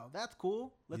wow, that's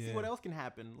cool. Let's see what else can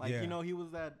happen. Like he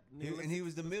was that. And he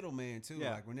was the middleman too.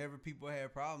 Yeah. Like whenever people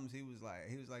had problems, he was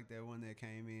like that one that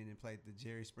came in and played the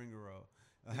Jerry Springer role.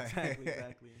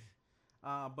 Exactly.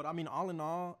 But I mean, all in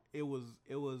all, it was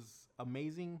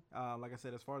amazing. Like I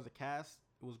said, as far as the cast,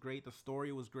 it was great. The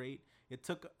story was great. It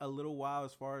took a little while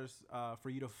as far as for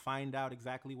you to find out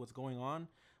exactly what's going on.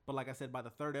 But like I said, by the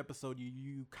third episode,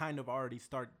 you kind of already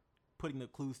start putting the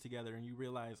clues together, and you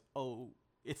realize, oh,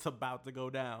 it's about to go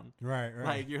down. Right.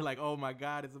 Like you're like, oh my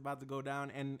God, it's about to go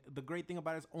down. And the great thing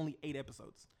about it is only 8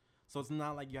 episodes. So it's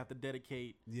not like you have to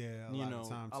dedicate,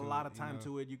 a lot of time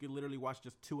to it. You could literally watch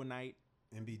just 2 a night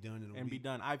and be done in a week. And be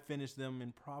done. I finished them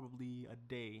in probably a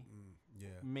day.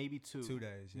 Maybe 2. 2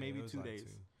 days. Yeah, maybe 2 days. 2.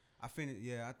 I finished.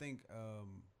 Yeah, I think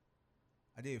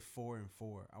I did 4 and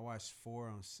 4. I watched 4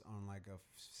 on like a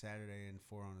Saturday and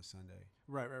 4 on a Sunday.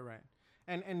 Right.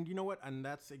 And you know what? And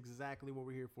that's exactly what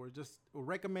we're here for. Just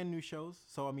recommend new shows.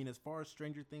 So I mean, as far as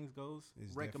Stranger Things goes,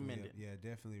 recommend it. Yeah,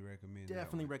 definitely recommend.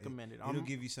 Definitely recommend it. It'll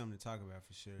give you something to talk about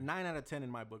for sure. 9 out of 10 in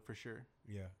my book for sure.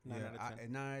 Yeah, 9 out of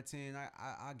 10. 9 out of 10.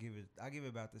 I give it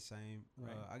about the same.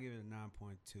 Right. I give it a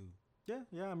 9.2.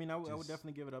 Yeah. I mean, I would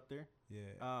definitely give it up there.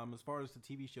 Yeah. As far as the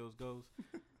TV shows goes,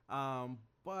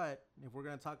 but if we're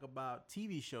gonna talk about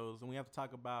TV shows, then we have to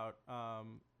talk about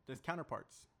there's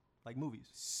counterparts. Like movies.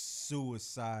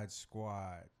 Suicide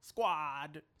Squad.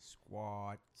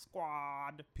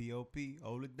 P.O.P.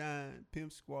 Hold it down.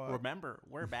 Pimp Squad. Remember,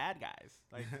 we're bad guys.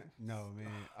 Like no, man.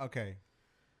 Okay.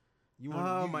 You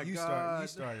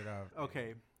started off.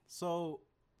 Okay. So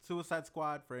Suicide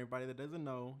Squad, for everybody that doesn't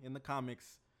know, in the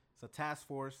comics, it's a task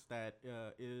force that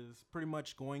is pretty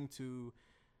much going to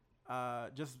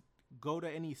just go to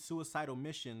any suicidal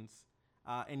missions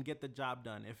and get the job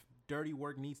done. If dirty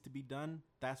work needs to be done,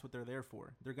 that's what they're there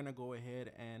for. They're gonna go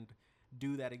ahead and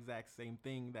do that exact same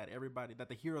thing that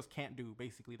the heroes can't do,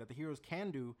 basically, that the heroes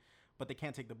can do, but they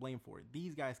can't take the blame for it.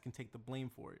 These guys can take the blame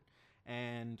for it.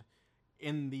 And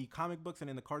in the comic books and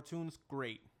in the cartoons,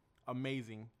 great,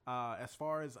 amazing. As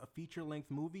far as a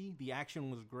feature-length movie, the action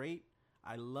was great.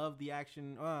 I love the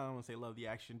action. I don't want to say love the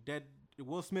action.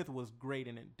 Will Smith was great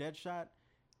in it. Deadshot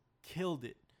killed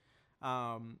it.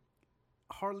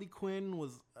 Harley Quinn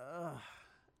was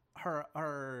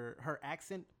her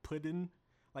accent pudding,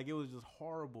 like it was just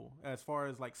horrible. As far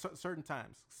as like certain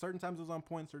times it was on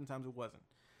point, certain times it wasn't.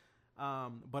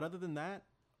 But other than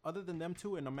them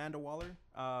two and Amanda Waller,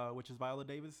 which is Viola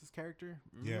Davis's character,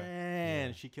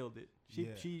 she killed it.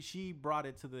 She brought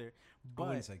it to the. I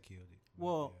wouldn't say killed it.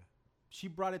 Well, she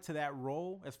brought it to that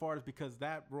role as far as because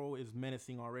that role is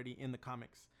menacing already in the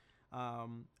comics.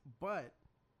 But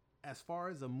as far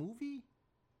as a movie,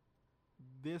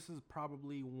 this is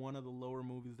probably one of the lower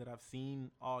movies that I've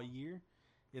seen all year.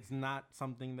 It's not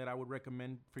something that I would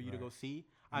recommend for you to go see.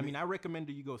 I mean, I recommend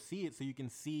that you go see it so you can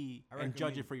see and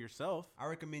judge it for yourself. I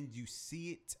recommend you see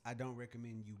it. I don't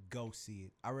recommend you go see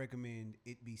it. I recommend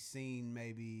it be seen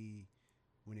maybe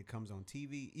when it comes on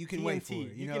TV. You can wait for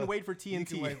it. You can wait for TNT. You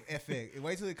can wait FX.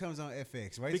 Wait till it comes on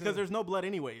FX. Because there's no blood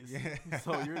anyways. Yeah.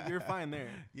 So you're fine there.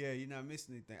 Yeah, you're not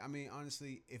missing anything. I mean,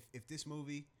 honestly, if this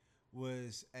movie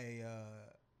was a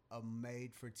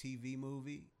made for TV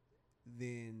movie,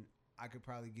 then I could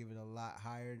probably give it a lot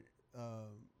higher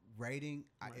rating.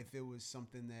 Right. If it was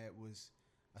something that was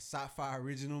a sci-fi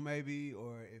original, maybe,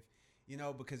 or if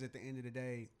because at the end of the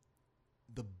day,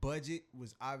 the budget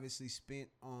was obviously spent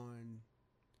on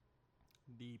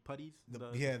the putties.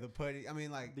 The putty. I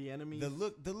mean, like the enemies.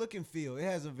 The look and feel. It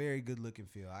has a very good look and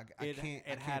feel.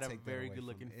 It had a very good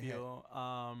look and feel.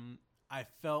 I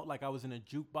felt like I was in a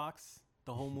jukebox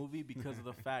the whole movie because of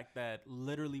the fact that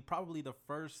literally probably the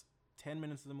first 10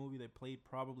 minutes of the movie they played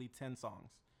probably 10 songs.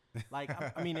 Like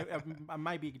I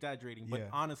might be exaggerating, but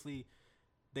honestly,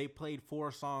 they played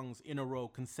 4 songs in a row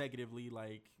consecutively,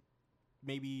 like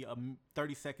maybe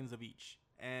 30 seconds of each,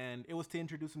 and it was to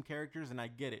introduce some characters, and I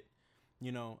get it.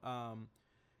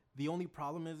 The only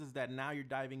problem is that now you're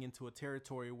diving into a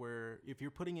territory where if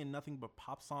you're putting in nothing but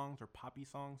pop songs or poppy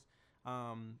songs,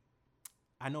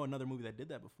 I know another movie that did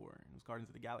that before. It was Guardians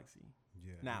of the Galaxy.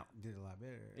 Yeah. Now it did a lot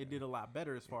better. It did a lot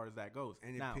better as far as that goes.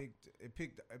 And it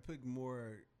picked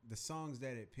more. The songs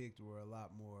that it picked were a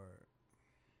lot more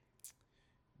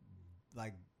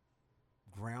like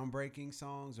groundbreaking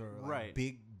songs or like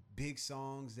big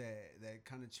songs that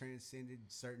kind of transcended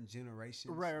certain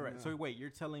generations. Right. So wait, you're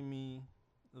telling me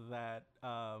that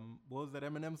what was that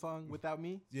Eminem song, Without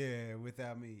Me? Yeah,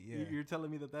 Without Me. Yeah. You're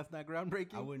telling me that that's not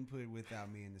groundbreaking? I wouldn't put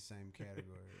Without Me in the same category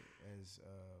as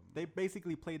They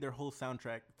basically played their whole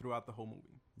soundtrack throughout the whole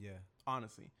movie. Yeah.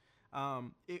 Honestly.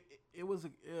 It was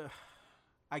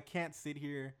I can't sit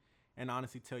here and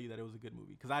honestly tell you that it was a good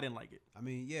movie because I didn't like it. I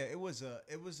mean, yeah, it was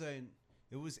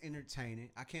entertaining.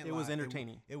 I can't lie. It was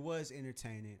entertaining. It was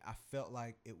entertaining. I felt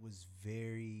like it was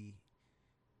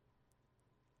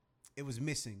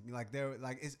missing. Like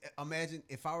imagine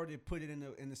if I were to put it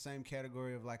in the same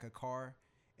category of like a car,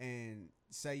 and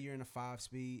say you're in a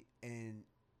 5-speed and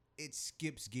it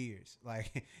skips gears.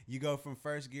 Like you go from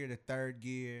first gear to third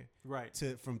gear, right?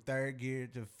 From third gear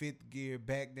to fifth gear,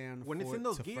 back down to when it's in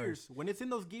those gears. When it's in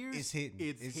those gears, it's hitting.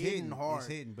 It's hitting hard. It's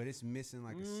hitting, but it's missing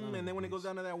like a son. And then when it goes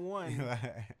down to that one.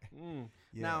 Yeah.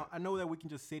 Now I know that we can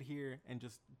just sit here and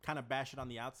just kind of bash it on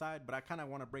the outside, but I kind of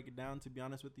want to break it down, to be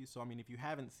honest with you. So I mean, if you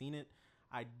haven't seen it,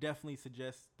 I definitely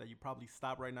suggest that you probably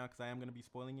stop right now because I am going to be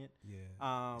spoiling it. Yeah.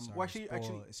 Actually,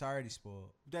 it's already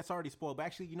spoiled. That's already spoiled. But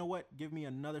actually, you know what? Give me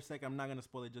another second. I'm not going to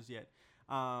spoil it just yet.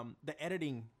 The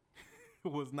editing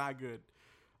was not good.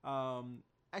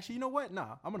 Actually, you know what?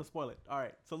 Nah, I'm going to spoil it. All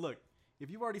right. So look, if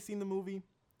you've already seen the movie,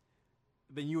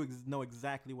 then you know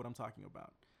exactly what I'm talking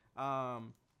about.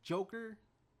 Joker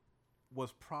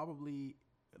was probably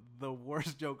the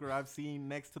worst Joker I've seen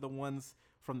next to the ones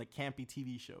from the campy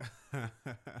TV show.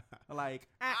 Like,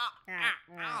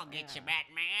 I'll get you,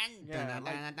 Batman. Yeah,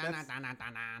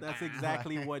 that's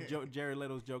exactly what Jared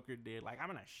Leto's Joker did. Like, I'm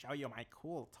gonna show you my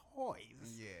cool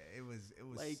toys. Yeah, it was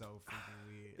like, so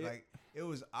freaking weird. It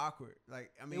was awkward.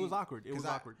 Like, I mean, it was awkward. It was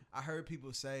awkward. I heard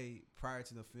people say prior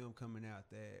to the film coming out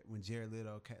that when Jared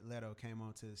Leto came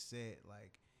onto the set,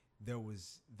 like there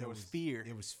was fear.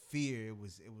 It was fear. It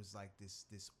was like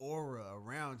this aura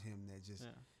around him that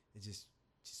just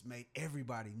made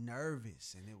everybody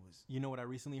nervous, and it was. You know what I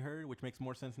recently heard, which makes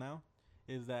more sense now,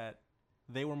 is that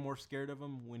they were more scared of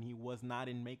him when he was not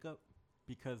in makeup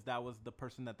because that was the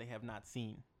person that they have not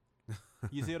seen.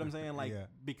 You see what I'm saying? Like,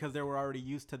 because they were already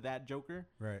used to that Joker,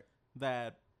 right?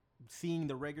 That seeing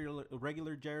the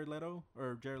regular Jared Leto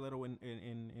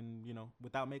in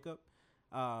without makeup,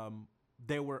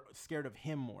 they were scared of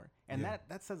him more, and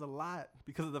that says a lot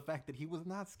because of the fact that he was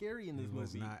not scary in this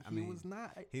movie. He was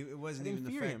not. It wasn't even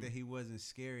the fact that he wasn't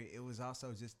scary. It was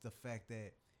also just the fact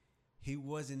that he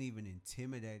wasn't even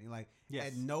intimidating. Like,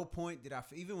 at no point did I,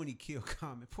 even when he killed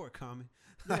Common, poor Common.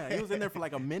 Yeah, he was in there for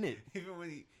like a minute.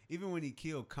 Even when he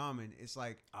killed Common, it's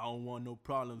like, I don't want no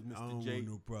problems, Mr. J. I don't want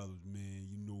no problems, man.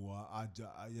 You know, I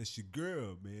that's your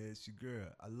girl, man. It's your girl.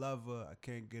 I love her. I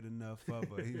can't get enough of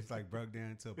her. He was like broke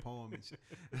down into a poem and shit.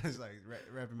 I was like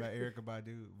rapping about Erykah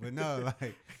Badu. But no,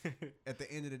 like at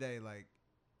the end of the day, like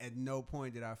at no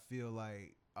point did I feel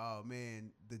like, oh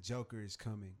man, the Joker is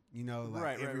coming. You know,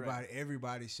 like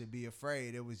everybody should be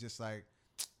afraid. It was just like,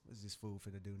 what's this fool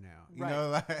finna do now? You know,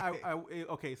 like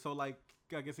okay, so like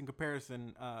I guess in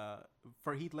comparison,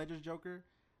 for Heath Ledger's Joker,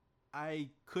 I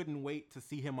couldn't wait to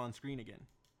see him on screen again.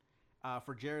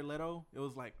 For Jared Leto, it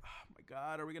was like, oh my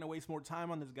God, are we gonna waste more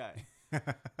time on this guy?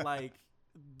 Like,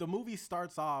 the movie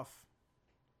starts off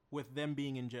with them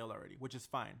being in jail already, which is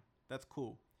fine. That's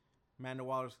cool. Amanda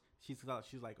Waller's, she's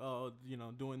like, oh,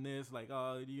 doing this, like,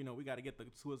 oh, we got to get the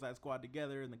Suicide Squad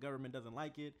together, and the government doesn't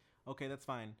like it. Okay, that's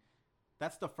fine.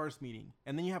 That's the first meeting,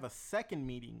 and then you have a second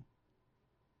meeting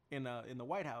in the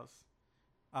White House.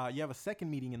 You have a second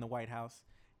meeting in the White House,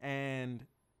 and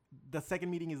the second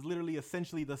meeting is literally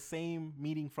essentially the same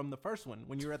meeting from the first one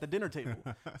when you were at the dinner table.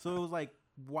 So it was like,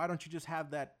 why don't you just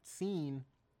have that scene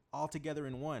all together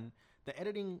in one? The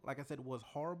editing, like I said, was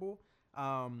horrible.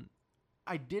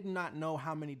 I did not know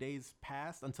how many days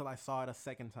passed until I saw it a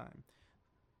second time.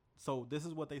 So this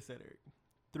is what they said, Eric.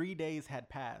 3 days had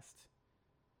passed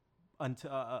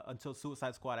until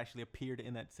Suicide Squad actually appeared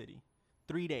in that city.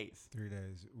 3 days. 3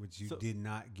 days, which you did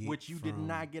not get. Which you did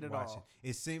not get at all.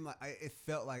 It seemed like it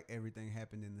felt like everything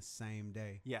happened in the same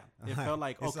day. Yeah, it felt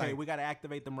like, okay, we got to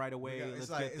activate them right away. It's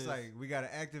like we got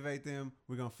to activate them.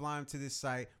 We're gonna fly them to this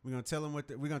site. We're gonna tell them what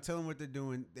they're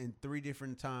doing in 3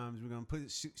 different times. We're gonna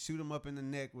shoot them up in the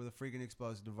neck with a freaking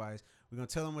explosive device. We're gonna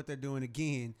tell them what they're doing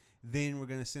again. Then we're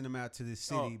gonna send them out to this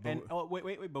city.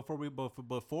 Wait! Before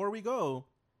we go.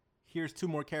 Here's 2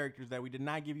 more characters that we did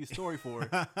not give you story for.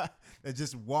 They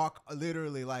just walk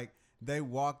literally like they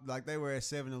walked like they were at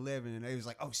 7-Eleven and they was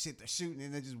like, oh shit, they're shooting,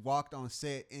 and they just walked on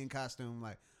set in costume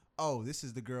like, oh, this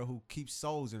is the girl who keeps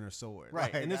souls in her sword.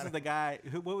 Right, like, and this is the guy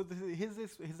who, what was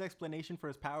his explanation for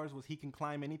his powers was he can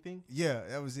climb anything. Yeah,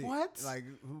 that was it. What? Like,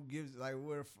 who gives, like,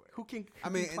 who can I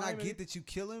mean, and I get that you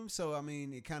kill him, so I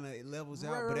mean, it kind of levels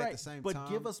out, but at the same time. But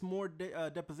give us more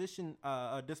disposition.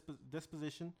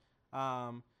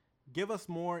 Give us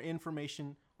more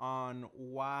information on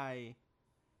why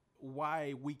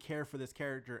why we care for this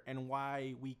character and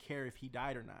why we care if he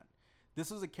died or not.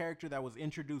 This was a character that was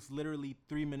introduced literally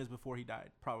 3 minutes before he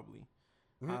died, probably.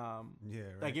 Yeah,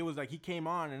 right. Like it was like he came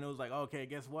on and it was like, okay,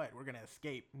 guess what? We're gonna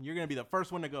escape. You're gonna be the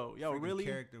first one to go. Yo, Freaking really?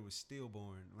 Character was still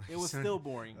boring. It was still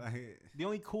boring. Like, the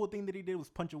only cool thing that he did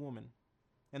was punch a woman,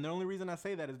 and the only reason I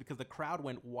say that is because the crowd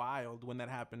went wild when that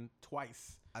happened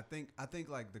twice. I think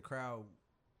like the crowd.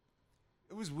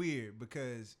 It was weird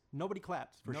because nobody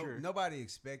clapped for sure. Nobody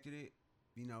expected it,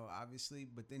 obviously.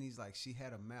 But then he's like, she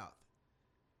had a mouth.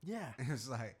 Yeah, and it's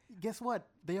like, guess what?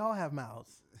 They all have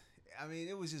mouths. I mean,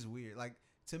 it was just weird. Like,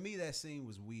 to me, that scene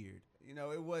was weird.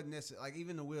 It wasn't necessarily like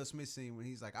even the Will Smith scene when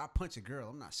he's like, "I'll punch a girl.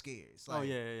 I'm not scared." It's like, oh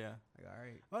yeah. Like, all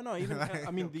right. Oh no, even like,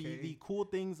 I mean okay. the cool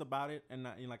things about it, and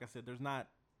like I said, there's not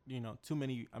too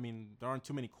many. I mean, there aren't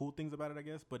too many cool things about it, I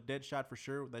guess. But Deadshot for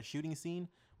sure. That shooting scene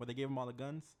where they gave him all the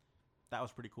guns, that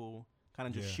was pretty cool. Kind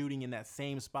of just shooting in that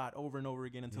same spot over and over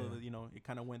again until it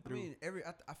kind of went through. I mean,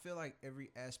 I feel like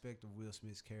every aspect of Will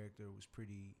Smith's character was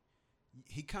pretty.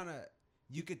 He kind of.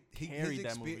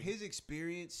 His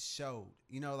experience showed,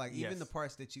 like even the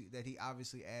parts that he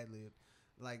obviously ad-libbed,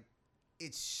 like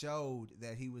it showed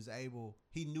that he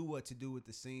knew what to do with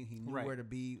the scene. He knew where to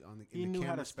be in the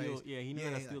camera space. He knew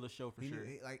how to steal the show for sure.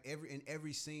 Like in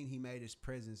every scene he made his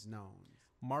presence known.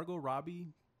 Margot Robbie,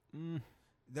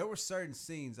 there were certain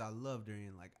scenes I loved her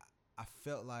in. Like I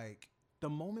felt like the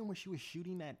moment when she was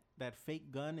shooting that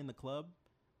fake gun in the club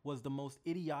was the most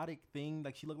idiotic thing.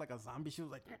 Like she looked like a zombie. She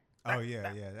was like, oh yeah,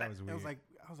 that was weird. I was like,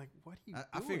 what are you doing?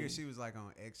 I figured she was like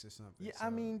on X or something. Yeah, so, I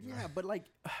mean, yeah, but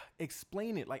like,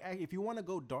 explain it. Like, if you want to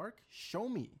go dark, show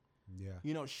me.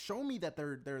 Yeah. Show me that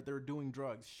they're doing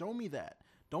drugs. Show me that.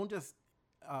 Don't just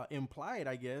imply it.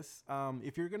 I guess.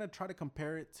 If you're gonna try to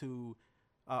compare it to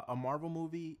a Marvel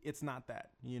movie, it's not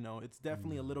that. It's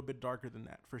definitely a little bit darker than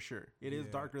that for sure. It is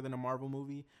darker than a Marvel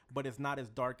movie, but it's not as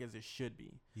dark as it should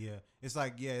be. Yeah, it's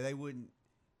like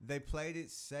they played it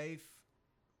safe.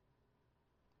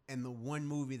 And the one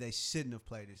movie they shouldn't have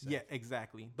played it safe. Yeah,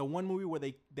 exactly. The one movie where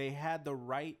they had the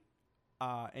right,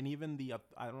 and even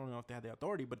I don't know if they had the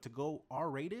authority, but to go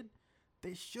R-rated,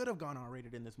 they should have gone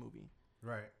R-rated in this movie.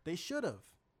 Right. They should have.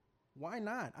 Why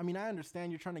not? I mean, I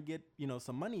understand you're trying to get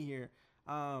some money here,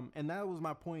 and that was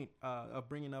my point of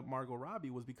bringing up Margot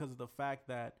Robbie was because of the fact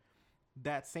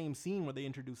that same scene where they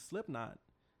introduced Slipknot,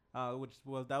 that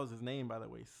was his name, by the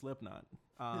way, Slipknot.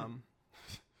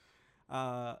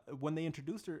 When they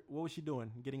introduced her, what was she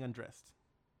doing? Getting undressed.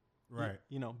 Right.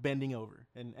 Bending over.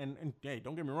 And hey,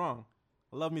 don't get me wrong.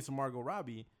 I love me some Margot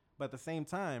Robbie. But at the same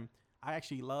time, I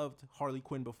actually loved Harley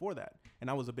Quinn before that. And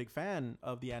I was a big fan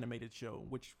of the animated show,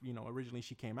 which, originally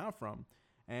she came out from.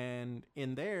 And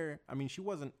in there, I mean, she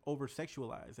wasn't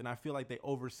over-sexualized. And I feel like they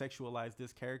over-sexualized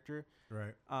this character.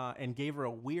 Right. And gave her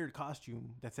a weird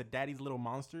costume that said Daddy's Little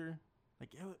Monster.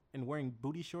 Like, and wearing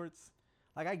booty shorts.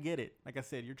 Like, I get it. Like I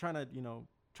said, you're trying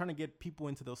to get people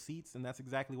into those seats, and that's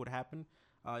exactly what happened.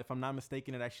 If I'm not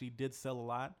mistaken, it actually did sell a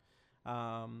lot.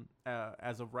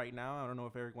 As of right now, I don't know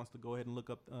if Eric wants to go ahead and look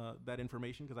up that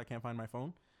information because I can't find my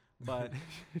phone. But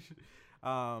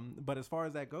but as far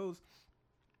as that goes,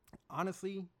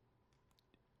 honestly,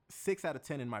 6 out of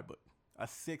 10 in my book. A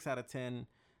 6 out of 10.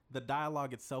 The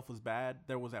dialogue itself was bad.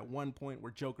 There was at one point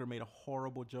where Joker made a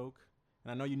horrible joke.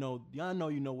 And I know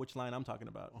you know which line I'm talking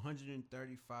about. $135.1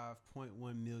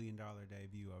 million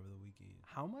debut over the weekend.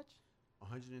 How much?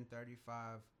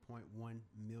 135.1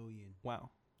 million. Wow.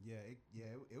 Yeah,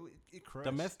 it crushed.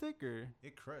 Domestic or?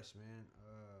 It crushed, man.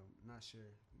 Not sure.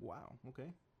 Wow. Okay.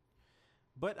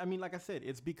 But I mean, like I said,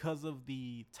 it's because of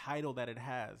the title that it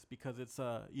has, because it's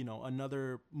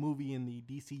another movie in the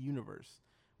DC universe,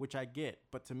 which I get.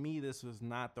 But to me, this was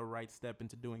not the right step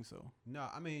into doing so. No,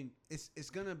 I mean, it's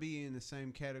gonna be in the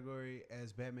same category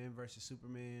as Batman versus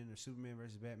Superman or Superman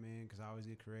versus Batman, because I always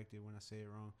get corrected when I say it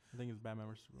wrong. I think it's Batman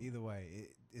versus Superman. Either way,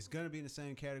 it's gonna be in the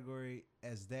same category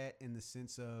as that, in the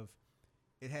sense of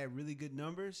it had really good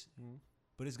numbers,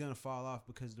 but it's gonna fall off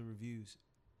because of the reviews.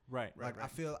 Right. I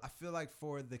feel like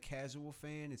for the casual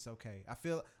fan, it's okay. I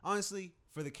feel honestly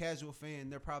for the casual fan,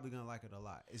 they're probably gonna like it a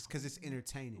lot. It's because it's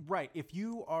entertaining. Right. If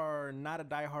you are not a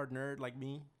diehard nerd like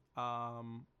me,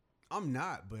 I'm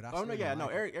not, but I. Oh no, yeah, no.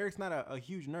 Eric's not a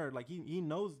huge nerd. Like he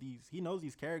knows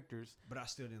these characters. But I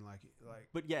still didn't like it. Like.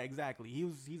 But yeah, exactly.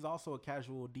 He's also a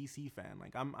casual DC fan.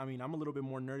 Like I'm a little bit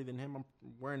more nerdy than him. I'm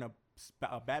wearing a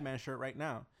Batman shirt right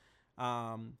now.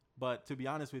 But to be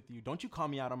honest with you, don't you call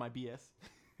me out on my BS.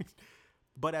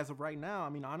 But as of right now, I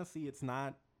mean, honestly, it's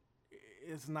not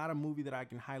it's not a movie that I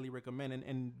can highly recommend.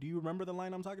 And do you remember the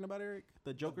line I'm talking about, Eric?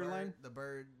 The Joker line?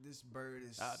 This bird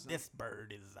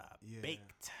is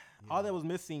baked. Yeah. All that was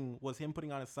missing was him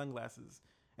putting on his sunglasses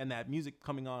and that music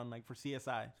coming on like for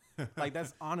CSI. Like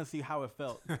that's honestly how it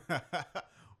felt.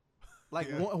 Like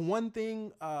one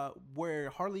thing where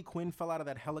Harley Quinn fell out of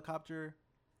that helicopter,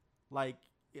 like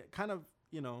kind of,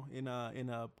 you know, in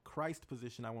a Christ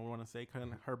position, I want to say,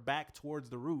 kind of her back towards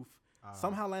the roof,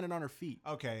 somehow landed on her feet.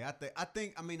 Okay, I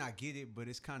think I mean I get it, but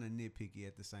it's kind of nitpicky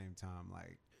at the same time.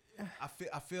 Like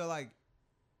I feel like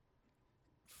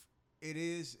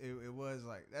it was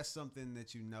like that's something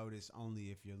that you notice only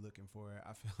if you're looking for it.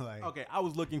 I feel like okay, I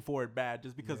was looking for it bad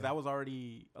just because that was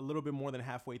already a little bit more than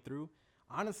halfway through.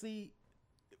 Honestly,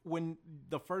 when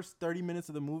the first 30 minutes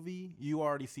of the movie, you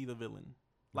already see the villain.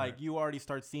 Like, you already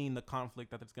start seeing the conflict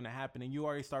that's going to happen, and you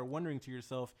already start wondering to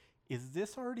yourself, is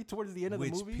this already towards the end of the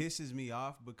movie? Which pisses me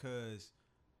off because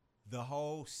the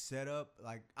whole setup,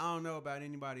 like, I don't know about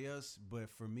anybody else, but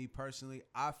for me personally,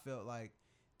 I felt like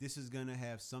this is going to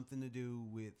have something to do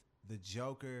with the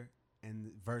Joker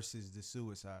and versus the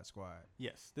Suicide Squad.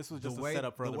 Yes, this was just a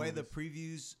setup for the way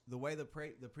movies. The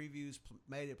previews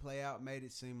made it play out, made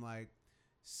it seem like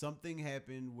something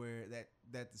happened where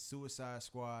that the Suicide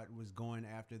Squad was going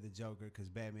after the Joker because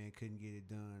Batman couldn't get it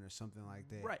done or something like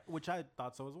that. Right, which I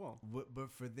thought so as well. But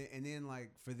for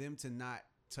them to not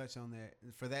touch on that,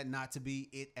 for that not to be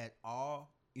it at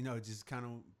all, you know, just kind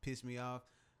of pissed me off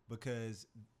because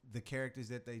the characters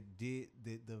that they did,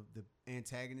 the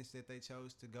antagonists that they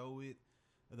chose to go with,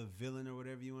 or the villain or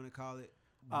whatever you want to call it,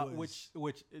 which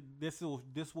this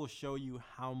will show you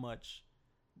how much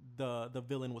the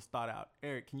villain was thought out.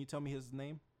 Eric, can you tell me his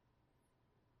name?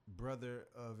 Brother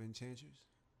of Enchantress?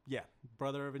 Yeah,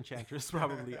 Brother of Enchantress,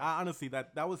 probably. Honestly,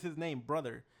 that was his name,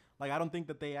 Brother. Like, I don't think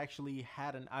that they actually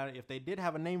had if they did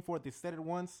have a name for it, they said it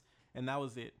once, and that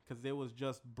was it, because it was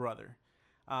just Brother,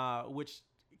 which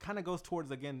kind of goes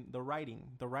towards, again, the writing.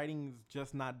 The writing is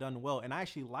just not done well, and I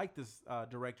actually like this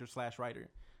director/writer.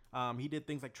 He did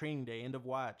things like Training Day, End of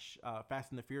Watch,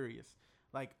 Fast and the Furious.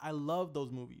 Like, I love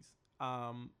those movies.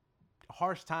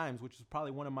 Harsh Times, which is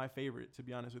probably one of my favorite, to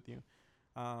be honest with you,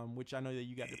 which I know that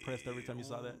you got depressed every time you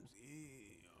saw that.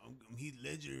 I'm Heath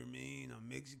Ledger, man. I'm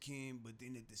Mexican, but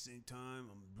then at the same time,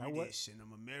 I'm British and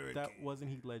I'm American. That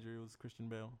wasn't Heath Ledger. It was Christian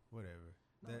Bale. Whatever.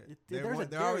 They're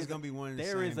always going to be one of the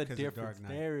same. There is a difference.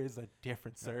 There is a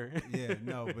difference, sir. Yeah,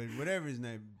 no, but whatever his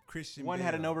name, Christian One Bale.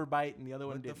 had an overbite and the other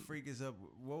one didn't. What the freak is up?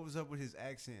 What was up with his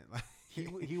accent? Like,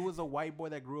 he was a white boy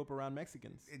that grew up around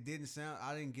Mexicans. It didn't sound.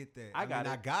 I didn't get that. I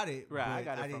got it. Right, I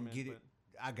got it. I didn't get it.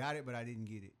 I got it, but I didn't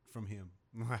get it from him.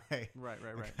 Right. Right.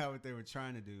 Got what they were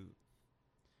trying to do.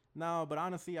 No, but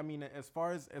honestly, I mean, as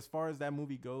far as that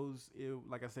movie goes,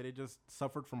 like I said, it just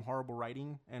suffered from horrible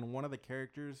writing. And one of the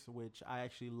characters, which I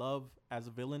actually love as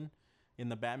a villain in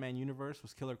the Batman universe,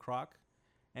 was Killer Croc.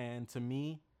 And to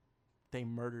me, they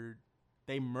murdered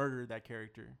that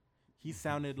character. He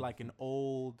sounded like an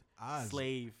old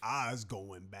slave. I was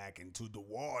going back into the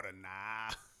water now.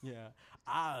 Yeah.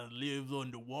 I live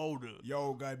underwater.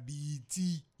 Y'all got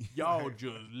BT. Y'all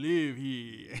just live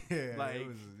here. Yeah, like, that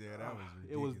was ridiculous.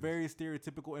 It was very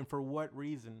stereotypical. And for what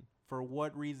reason? For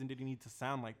what reason did he need to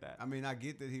sound like that? I mean, I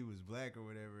get that he was black or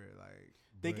whatever. Like,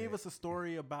 they gave us a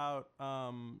story about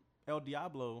El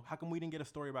Diablo. How come we didn't get a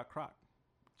story about Croc?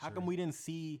 How come we didn't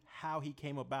see how he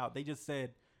came about? They just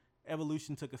said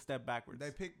evolution took a step backwards.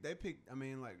 They picked. I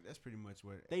mean, like, that's pretty much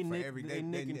what they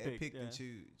picked and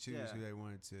choose who they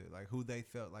wanted to, like, who they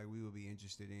felt like we would be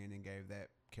interested in, and gave that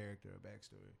character a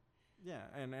backstory. Yeah,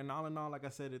 and all in all, like I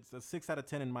said, it's a 6 out of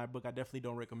 10 in my book. I definitely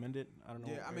don't recommend it. I don't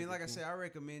know. Yeah, I mean, like I said, I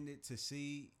recommend it to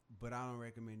see, but I don't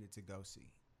recommend it to go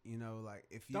see. You know, like,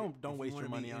 if you don't waste your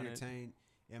money on it.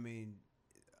 I mean,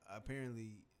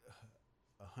 apparently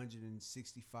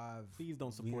 165. Please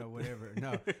don't support, you know, whatever.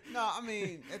 No. I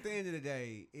mean, at the end of the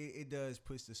day, it does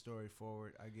push the story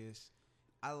forward, I guess.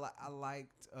 I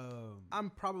liked.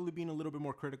 I'm probably being a little bit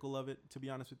more critical of it, to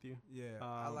be honest with you. Yeah,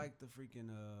 I like the freaking.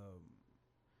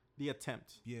 The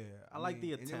attempt. Yeah, I like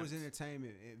the attempt. And it was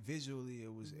entertainment. Visually,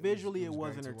 it was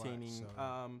entertaining. Watch,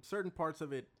 so. Certain parts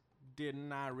of it did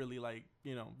not really, like,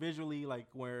 you know, visually, like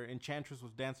where Enchantress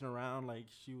was dancing around, like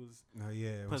she was. Oh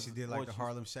yeah, when she did like the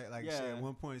Harlem Shake, like, yeah. At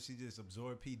one point she just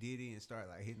absorbed P Diddy and started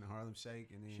like hitting the Harlem Shake,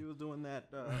 and then she was doing that.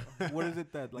 What is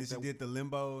it that like? She did the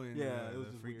limbo and it was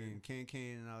the freaking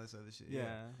can and all this other shit.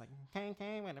 Yeah, like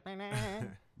can with a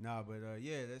banana. Nah, but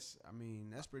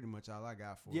that's pretty much all I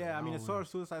got for it. Yeah, I mean, as far as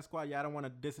Suicide Squad, I don't want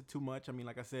to diss it too much. I mean,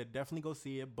 like I said, definitely go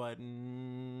see it, but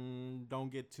don't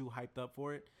get too hyped up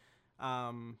for it.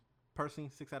 Personally,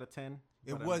 6 out of 10.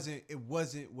 It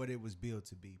wasn't what it was billed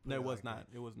to be. No, it was not.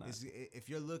 It was not. If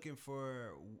you're looking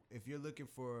for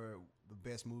the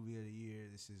best movie of the year,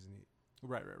 this isn't it.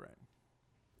 Right.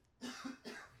 All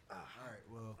right.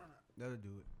 Well, that'll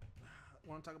do it.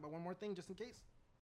 Want to talk about one more thing, just in case?